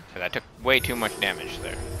 So that took way too much damage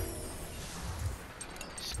there.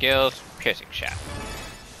 Skills, piercing shaft.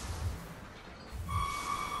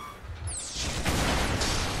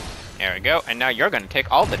 There we go, and now you're gonna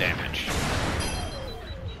take all the damage.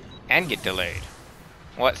 And get delayed.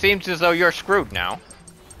 Well, it seems as though you're screwed now.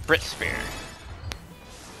 Britz Spear.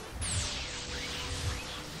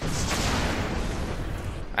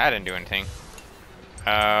 That didn't do anything.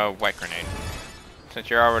 White Grenade. Since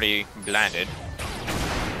you're already blinded.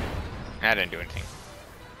 That didn't do anything.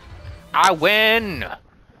 I win!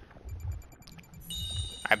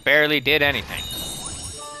 I barely did anything.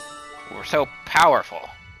 We're so powerful.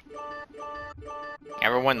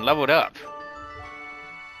 Everyone leveled up.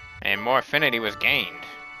 And more affinity was gained.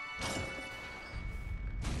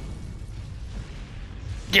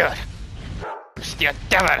 Good. Still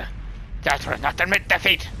devil! That was not admit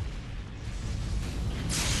defeat!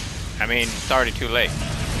 I mean, it's already too late.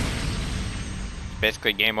 It's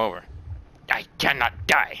basically game over. I cannot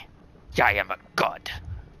die. I am a god.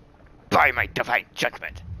 By my divine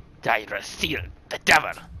judgment, I will seal the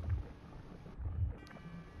devil.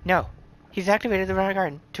 No, he's activated the Rock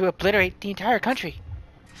Garden to obliterate the entire country.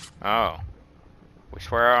 Oh. We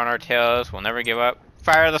swear on our tails, we'll never give up.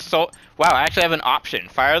 Fire the soul... Wow, I actually have an option.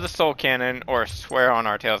 Fire the soul cannon or swear on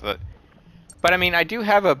our tails that... But I mean, I do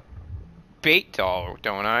have a bait doll,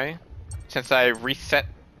 don't I? Since I reset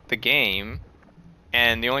the game,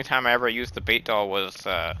 and the only time I ever used the bait doll was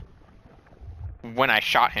when I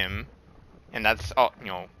shot him, and that's all, you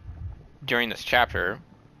know, during this chapter.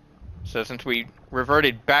 So since we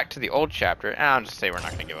reverted back to the old chapter, I'll just say we're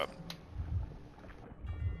not gonna give up.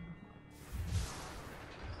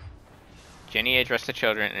 Jenny addressed the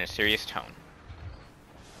children in a serious tone.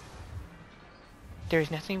 There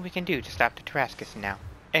is nothing we can do to stop the Tarascus now,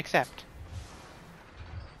 except...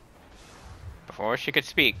 Before she could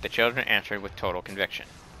speak, the children answered with total conviction.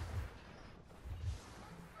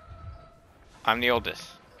 I'm the oldest.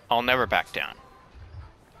 I'll never back down.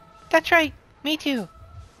 That's right, me too.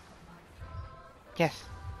 Yes,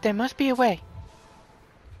 there must be a way.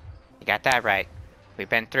 You got that right. We've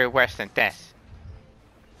been through worse than this.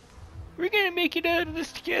 We're gonna make it out of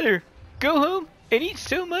this together. Go home and eat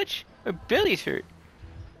so much our bellies hurt.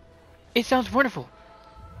 It sounds wonderful.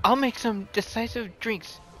 I'll make some decisive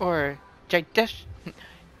drinks, or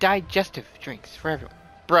digestive drinks for everyone.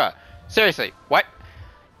 Bruh, seriously, what?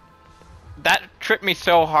 That tripped me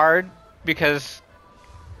so hard because,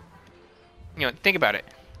 you know, think about it.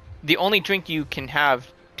 The only drink you can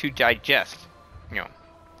have to digest, you know,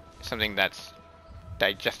 something that's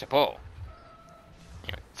digestible,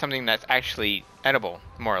 you know, something that's actually edible,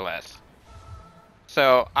 more or less.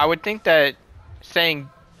 So I would think that saying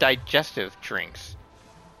digestive drinks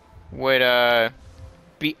would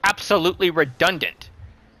be absolutely redundant,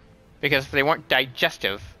 because if they weren't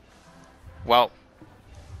digestive, well,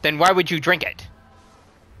 then why would you drink it?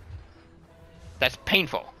 That's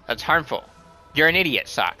painful. That's harmful. You're an idiot,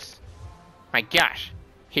 Socks. My gosh,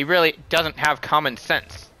 he really doesn't have common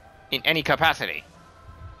sense in any capacity.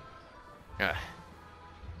 Ugh.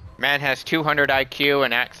 Man has 200 IQ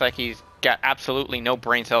and acts like he's got absolutely no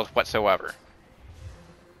brain cells whatsoever.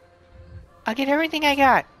 I'll get everything I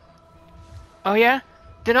got. Oh yeah?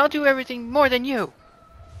 Then I'll do everything more than you.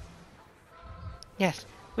 Yes,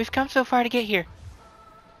 we've come so far to get here.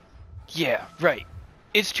 Yeah, right.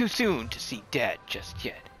 It's too soon to see Dad just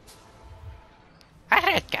yet.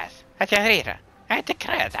 I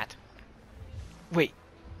declare that. Wait,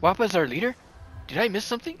 Wappa's our leader? Did I miss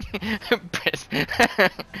something?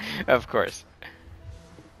 Of course.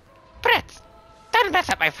 Britz, don't mess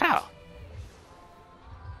up my Frau.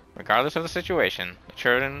 Regardless of the situation, the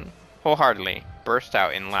children wholeheartedly burst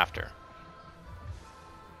out in laughter.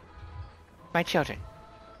 My children.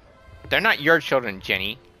 They're not your children,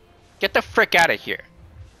 Jenny. Get the frick out of here.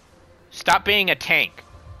 Stop being a tank.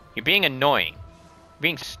 You're being annoying. You're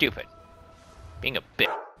being stupid. Being a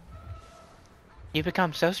bitch. You've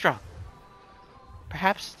become so strong.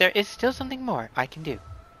 Perhaps there is still something more I can do.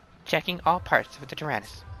 Checking all parts of the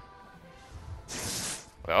Taranis.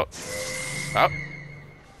 Well, well.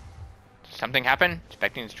 Something happened?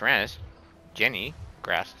 Inspecting the Taranis. Jenny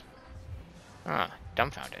grasped.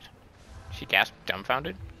 Dumbfounded. She gasped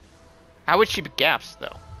dumbfounded? How would she be gasped,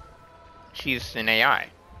 though? She's an AI.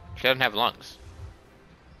 She doesn't have lungs.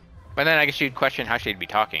 But then I guess you'd question how she'd be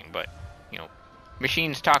talking, but, you know,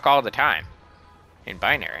 machines talk all the time. In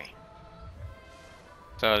binary.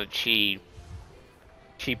 So she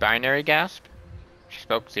binary gasped? She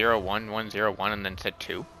spoke 01101 and then said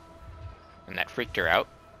 2? And that freaked her out?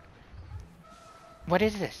 What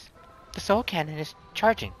is this? The soul cannon is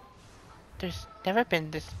charging. There's never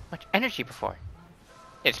been this much energy before.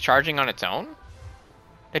 It's charging on its own?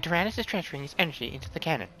 The Taranis is transferring its energy into the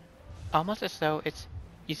cannon, almost as though it's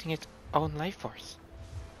using its own life force.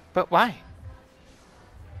 But why?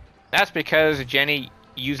 That's because, Jenny,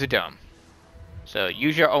 you's a dumb. So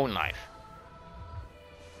use your own life.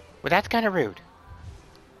 Well, that's kind of rude.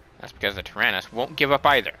 That's because the Taranis won't give up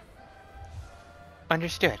either.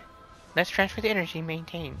 Understood. Let's transfer the energy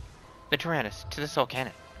maintaining the Taranis to the soul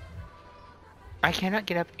cannon. I cannot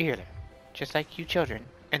get up either, just like you children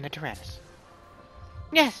and the Taranis.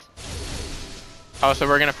 Yes! Oh, so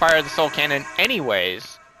we're gonna fire the soul cannon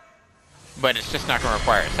anyways, but it's just not gonna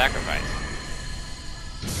require a sacrifice.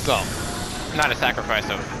 Well, not a sacrifice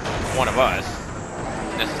of one of us,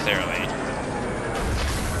 necessarily.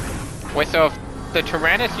 Wait, so if the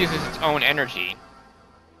Taranis uses its own energy,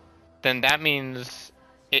 then that means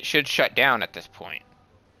it should shut down at this point.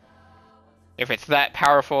 If it's that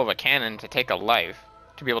powerful of a cannon to take a life,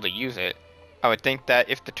 to be able to use it, I would think that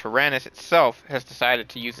if the Taranis itself has decided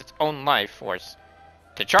to use its own life force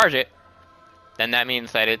to charge it, then that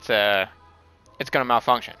means that it's gonna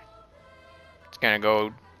malfunction. It's gonna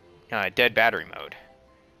go dead battery mode.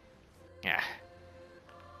 Yeah.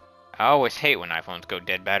 I always hate when iPhones go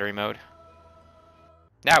dead battery mode.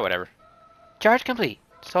 Yeah, whatever. Charge complete.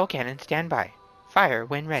 Soul cannon standby. Fire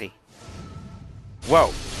when ready.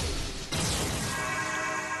 Whoa.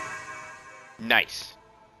 Nice.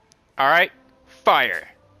 Alright, fire.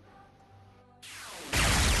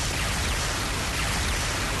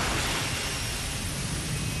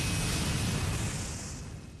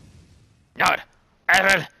 Not,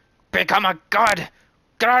 I will become a god.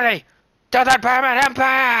 Glory to the Berman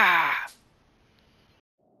Empire!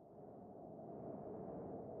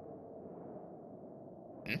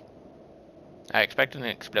 I expected an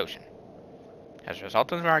explosion. As a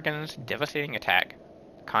result of the Argon's devastating attack,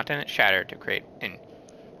 the continent shattered to create an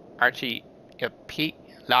archipelago.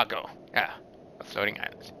 Of floating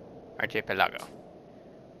islands. Archipelago.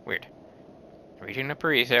 Weird. The region of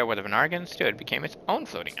Parisia where the Venargan stood became its own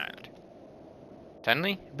floating island.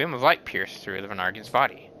 Suddenly, a beam of light pierced through the Venargan's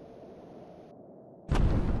body.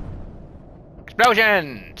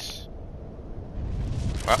 Explosions!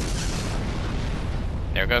 Well,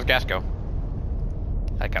 there goes Gasco.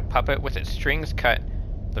 Like a puppet with its strings cut,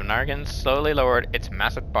 the Venargan slowly lowered its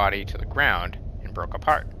massive body to the ground and broke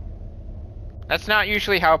apart. That's not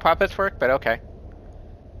usually how puppets work, but okay.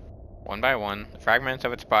 One by one, the fragments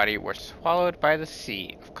of its body were swallowed by the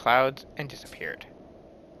sea of clouds and disappeared.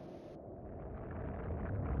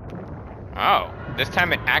 Oh, this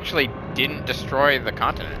time it actually didn't destroy the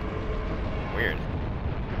continent. Weird.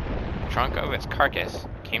 The trunk of its carcass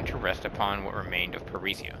came to rest upon what remained of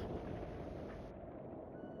Parisia.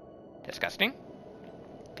 Disgusting?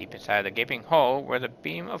 Deep inside the gaping hole where the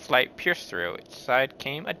beam of light pierced through its side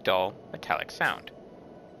came a dull, metallic sound.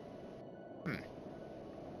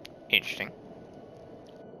 Interesting.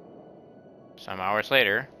 Some hours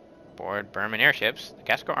later, aboard Berman airships, the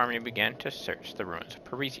Gasco army began to search the ruins of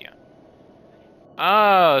Parisia.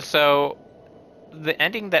 Oh, so the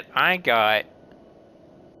ending that I got,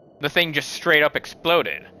 the thing just straight up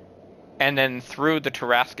exploded. And then threw the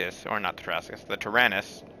Tarascus, or not the Tarascus, the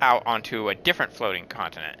Taranis, out onto a different floating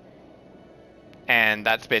continent. And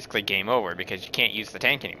that's basically game over, because you can't use the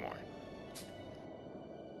tank anymore.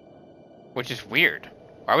 Which is weird.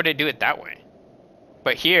 Why would it do it that way?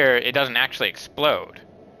 But here, it doesn't actually explode.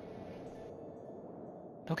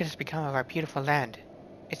 Look what has become of our beautiful land.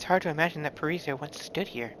 It's hard to imagine that Parisia once stood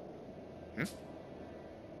here.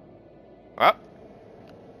 Well,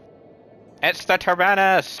 it's the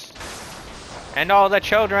Taranis! And all the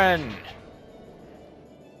children!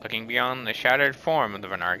 Looking beyond the shattered form of the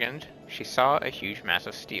Venargan, she saw a huge mass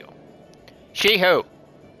of steel. She-who!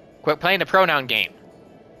 Quit playing the pronoun game!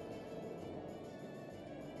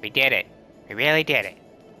 We did it. We really did it.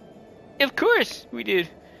 Of course, we did.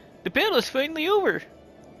 The battle is finally over.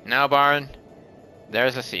 Now, Baron,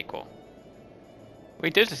 there's a sequel.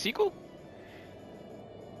 Wait, there's a sequel?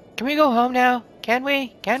 Can we go home now? Can we?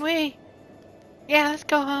 Can we? Yeah, let's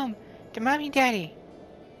go home. To Mommy and Daddy.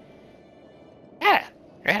 Yeah,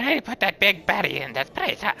 ready to put that big baddie in that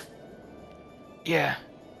place, huh? Yeah,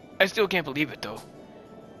 I still can't believe it though.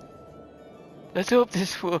 Let's hope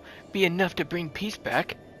this will be enough to bring peace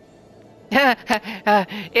back.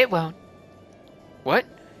 It won't. What?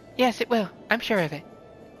 Yes, it will. I'm sure of it.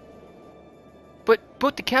 But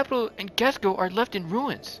both the capital and Gasco are left in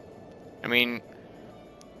ruins. I mean,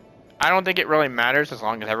 I don't think it really matters as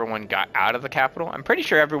long as everyone got out of the capital. I'm pretty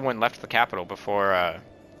sure everyone left the capital before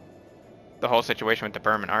the whole situation with the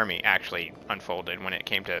Berman army actually unfolded when it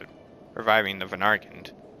came to reviving the Vanarkand.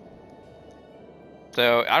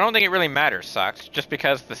 So I don't think it really matters, Sox. Just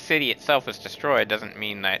because the city itself is destroyed doesn't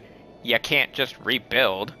mean that you can't just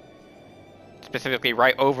rebuild. Specifically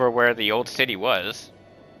right over where the old city was.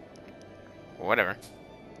 Whatever.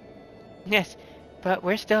 Yes, but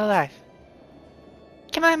we're still alive.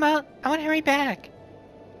 Come on, Mom. I want to hurry back.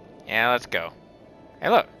 Yeah, let's go. Hey,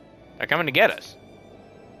 look. They're coming to get us.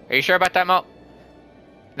 Are you sure about that, Malt?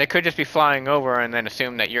 They could just be flying over and then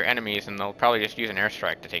assume that you're enemies, and they'll probably just use an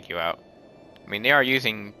airstrike to take you out. I mean, they are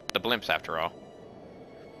using the blimps after all.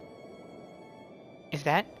 Is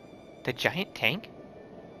that the giant tank?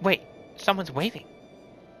 Wait, someone's waving.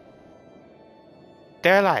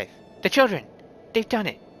 They're alive. The children. They've done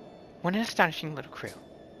it. What an astonishing little crew.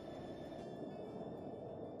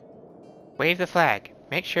 Wave the flag.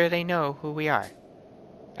 Make sure they know who we are.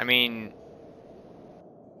 I mean,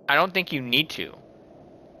 I don't think you need to.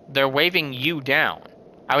 They're waving you down.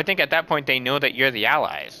 I would think at that point they know that you're the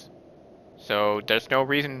allies. So there's no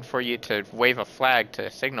reason for you to wave a flag to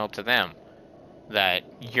signal to them that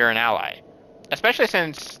you're an ally. Especially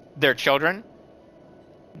since they're children.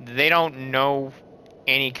 They don't know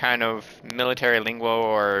any kind of military lingo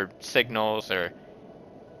or signals or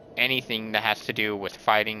anything that has to do with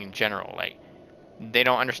fighting in general. Like, they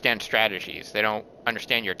don't understand strategies. They don't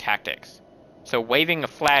understand your tactics. So waving a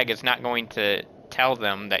flag is not going to tell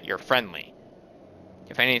them that you're friendly.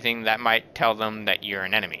 If anything, that might tell them that you're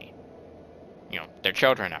an enemy. You know, they're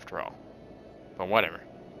children after all. But whatever.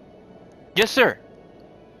 Yes, sir.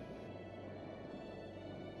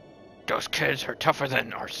 Those kids are tougher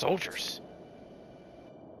than our soldiers.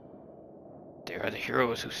 They are the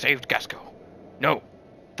heroes who saved Gasco. No,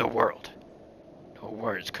 the world. No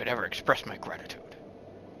words could ever express my gratitude.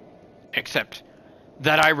 Except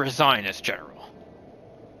that I resign as general.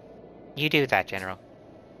 You do that, General.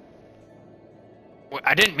 Well,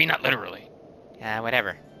 I didn't mean that literally.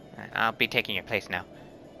 Whatever. I'll be taking your place now.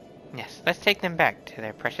 Yes, let's take them back to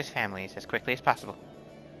their precious families as quickly as possible.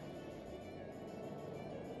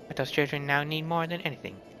 What those children now need more than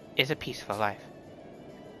anything is a peaceful life.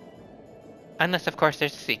 Unless, of course,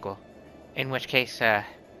 there's a sequel. In which case, can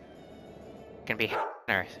be on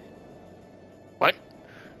Earth. What?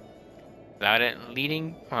 Without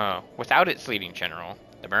its leading general,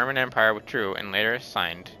 the Berman Empire withdrew and later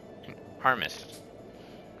signed an armistice.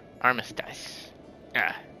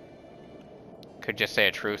 Could just say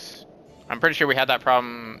a truce. I'm pretty sure we had that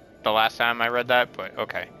problem the last time I read that, but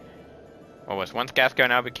okay. What was once Gasco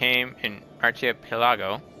now became an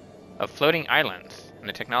archipelago of floating islands, and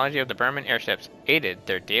the technology of the Berman airships aided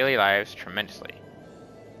their daily lives tremendously.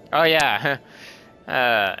 Oh yeah,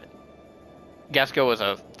 Gasco was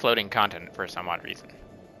a floating continent for some odd reason.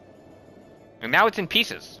 And now it's in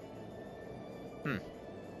pieces.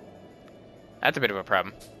 That's a bit of a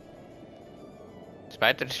problem.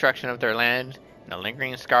 Despite the destruction of their land and the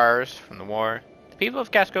lingering scars from the war, the people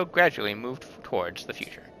of Gasco gradually moved towards the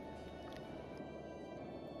future.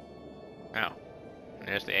 Oh, and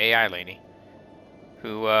there's the AI lady,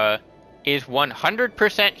 who is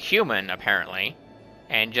 100% human apparently,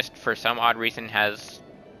 and just for some odd reason has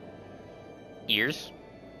ears,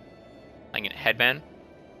 like a headband.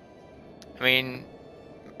 I mean,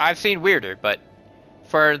 I've seen weirder, but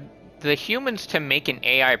for the humans to make an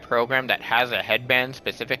AI program that has a headband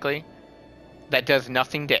specifically, that does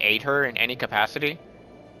nothing to aid her in any capacity,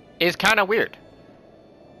 is kind of weird.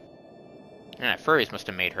 Yeah, furries must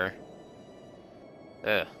have made her.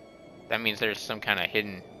 Ugh. That means there's some kind of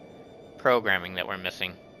hidden programming that we're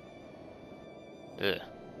missing. Ugh.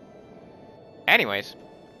 Anyways,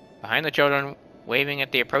 behind the children waving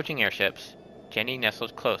at the approaching airships, Jenny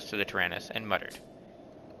nestled close to the Taranis and muttered.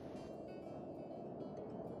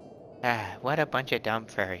 What a bunch of dumb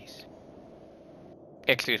furries.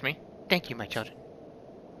 Excuse me? Thank you, my children.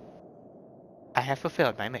 I have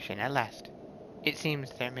fulfilled my mission at last. It seems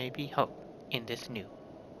there may be hope in this new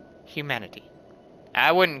humanity.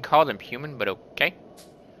 I wouldn't call them human, but okay.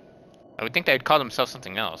 I would think they'd call themselves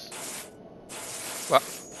something else. Well,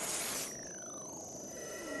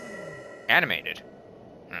 Animated.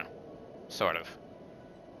 Hmm, sort of.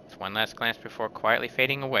 With one last glance before quietly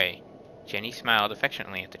fading away, Jenny smiled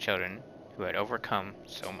affectionately at the children who had overcome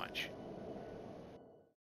so much.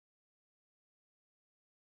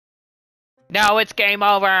 No, it's game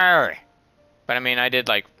over! But I mean, I did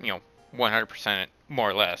like, 100%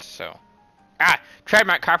 more or less, so. Ah!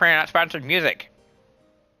 Trademark copyright not sponsored music!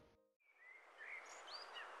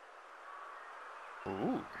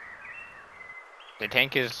 Ooh. The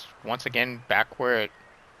tank is once again back where it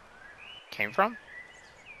came from?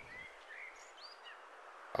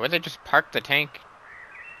 Or would they just park the tank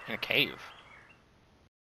in a cave?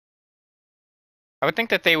 I would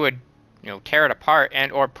think that they would, tear it apart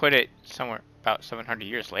and or put it somewhere about 700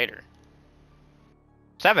 years later.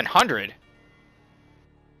 700?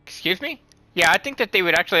 Excuse me? Yeah, I think that they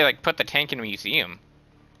would actually like put the tank in a museum.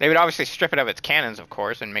 They would obviously strip it of its cannons, of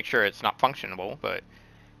course, and make sure it's not functionable, but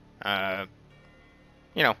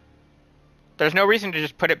you know, there's no reason to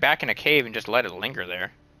just put it back in a cave and just let it linger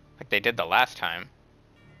there, like they did the last time.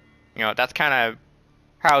 That's kind of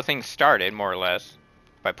how things started, more or less,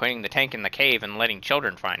 by putting the tank in the cave and letting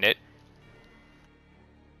children find it.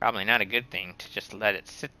 Probably not a good thing to just let it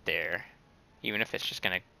sit there, even if it's just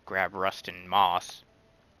gonna grab rust and moss.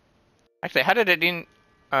 Actually, how did it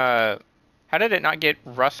not get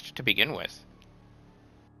rust to begin with?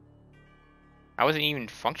 How was it even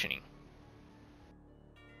functioning?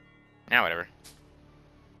 Now, whatever.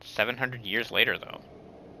 700 years later, though.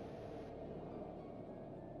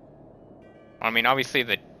 I mean, obviously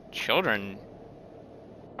the children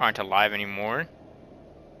aren't alive anymore.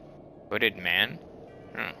 Hooded man?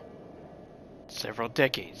 Hmm. Several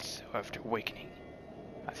decades after awakening,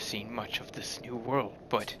 I've seen much of this new world,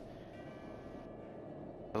 but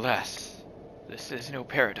alas, this is no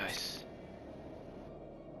paradise.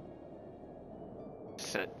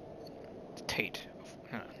 It's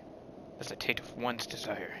a taint of one's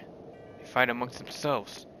desire. They fight amongst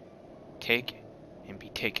themselves, take and be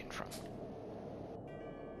taken from.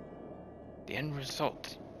 The end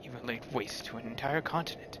result even laid waste to an entire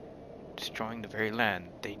continent, destroying the very land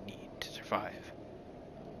they need to survive.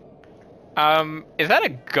 Is that a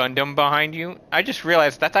Gundam behind you? I just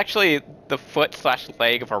realized that's actually the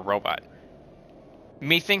foot/leg of a robot.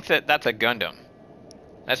 Methinks that that's a Gundam.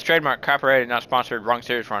 That's trademark, copyrighted, not sponsored, wrong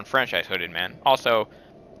series, wrong franchise, Hooded Man. Also,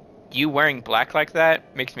 you wearing black like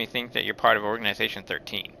that makes me think that you're part of Organization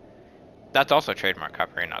 13. That's also trademark,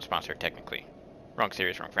 copyrighted, not sponsored, technically. Wrong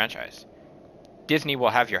series, wrong franchise. Disney will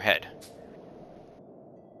have your head.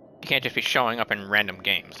 You can't just be showing up in random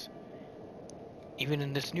games. Even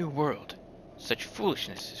in this new world, such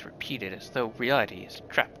foolishness is repeated as though reality is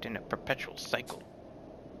trapped in a perpetual cycle.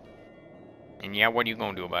 And yeah, what are you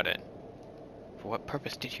gonna do about it? For what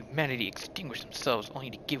purpose did humanity extinguish themselves only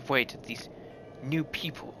to give way to these new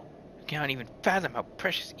people who cannot even fathom how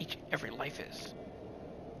precious each and every life is?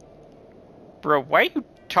 Bro, why are you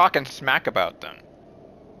talking smack about them?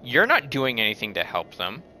 You're not doing anything to help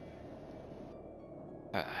them.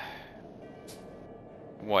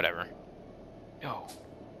 Whatever. No.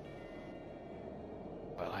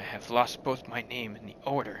 Well, I have lost both my name and the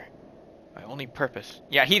Order. My only purpose.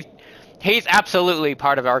 Yeah, he's absolutely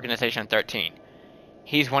part of Organization 13.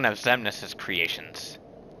 He's one of Xemnas' creations.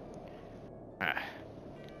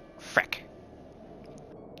 Freck.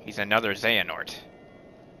 He's another Xehanort.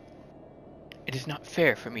 It is not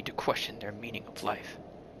fair for me to question their meaning of life.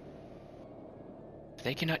 If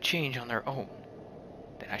they cannot change on their own,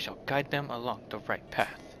 then I shall guide them along the right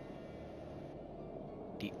path.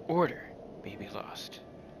 The Order may be lost,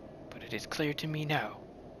 but it is clear to me now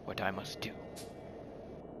what I must do.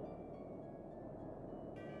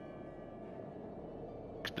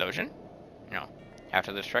 Explosion? No.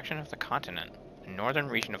 After the destruction of the continent, the northern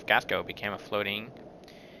region of Gasco became a floating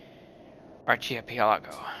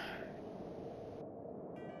archipelago.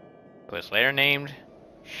 It was later named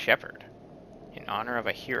Shepherd, in honor of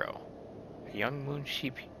a hero, a young moon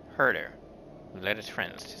sheep herder who led his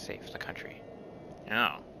friends to save the country.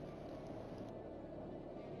 Oh.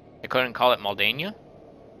 They couldn't call it Maldania?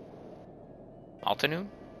 Altanum?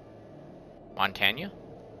 Montana?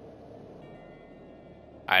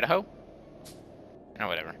 Idaho? Oh,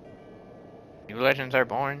 whatever. New legends are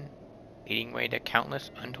born, leading way to countless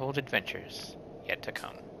untold adventures yet to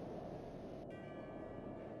come.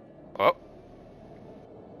 Oh.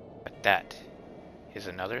 But that is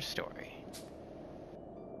another story.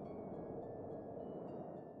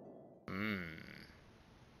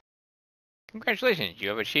 Congratulations, you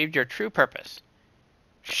have achieved your true purpose.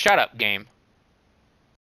 Shut up, game.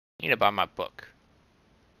 You need to buy my book.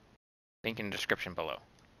 Link in the description below.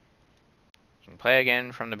 can play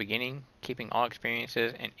again from the beginning, keeping all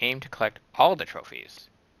experiences, and aim to collect all the trophies.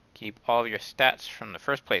 Keep all of your stats from the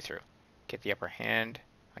first playthrough. Get the upper hand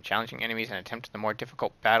on challenging enemies and attempt the more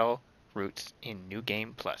difficult battle routes in New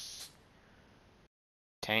Game Plus.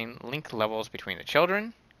 Obtain link levels between the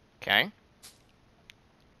children. Okay.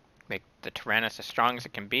 Make the Taranis as strong as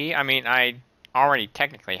it can be. I mean, I already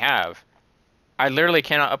technically have. I literally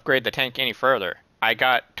cannot upgrade the tank any further. I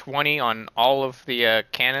got 20 on all of the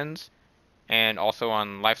cannons, and also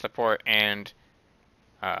on life support and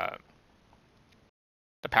the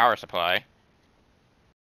power supply.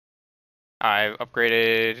 I've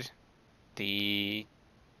upgraded the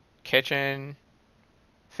kitchen,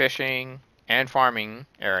 fishing, and farming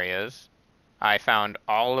areas. I found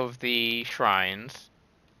all of the shrines.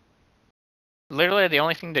 Literally, the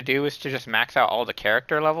only thing to do is to just max out all the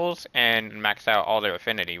character levels and max out all their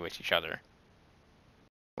affinity with each other.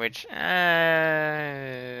 Which, that's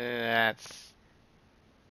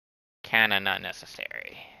kinda not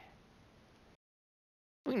necessary.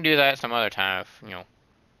 We can do that some other time if,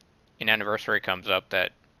 an anniversary comes up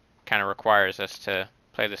that kind of requires us to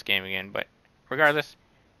play this game again. But regardless,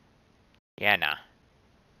 yeah, nah.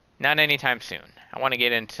 Not anytime soon. I want to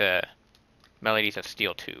get into Melodies of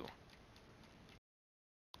Steel 2.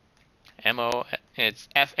 It's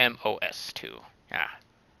FMOS 2. Yeah.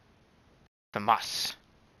 FMOS.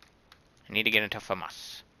 I need to get into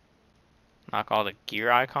FMOS. Unlock all the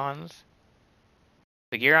gear icons.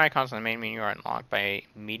 The gear icons on the main menu are unlocked by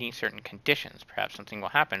meeting certain conditions. Perhaps something will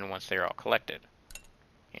happen once they are all collected.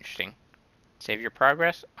 Interesting. Save your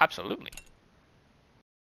progress? Absolutely.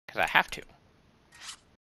 Because I have to.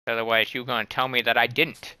 Otherwise, you're going to tell me that I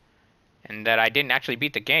didn't. And that I didn't actually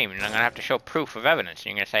beat the game. And I'm going to have to show proof of evidence. And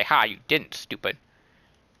you're going to say, ha, you didn't, stupid.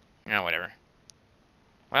 Whatever.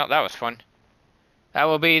 Well, that was fun. That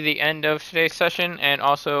will be the end of today's session. And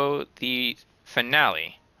also the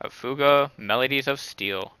finale of Fuga Melodies of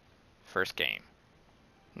Steel first game.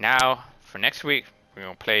 Now, for next week, we're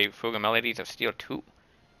going to play Fuga Melodies of Steel 2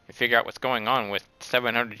 and figure out what's going on with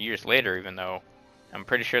 700 years later, even though I'm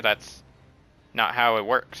pretty sure that's not how it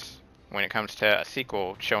works when it comes to a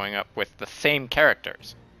sequel showing up with the same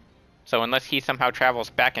characters. So unless he somehow travels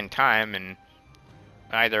back in time and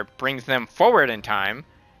either brings them forward in time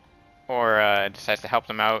or decides to help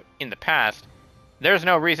them out in the past, there's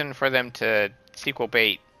no reason for them to sequel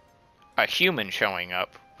bait a human showing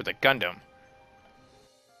up with a Gundam.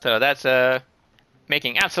 So that's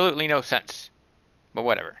making absolutely no sense. But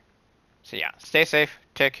whatever. So yeah, stay safe,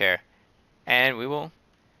 take care, and we will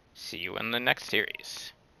see you in the next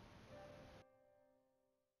series.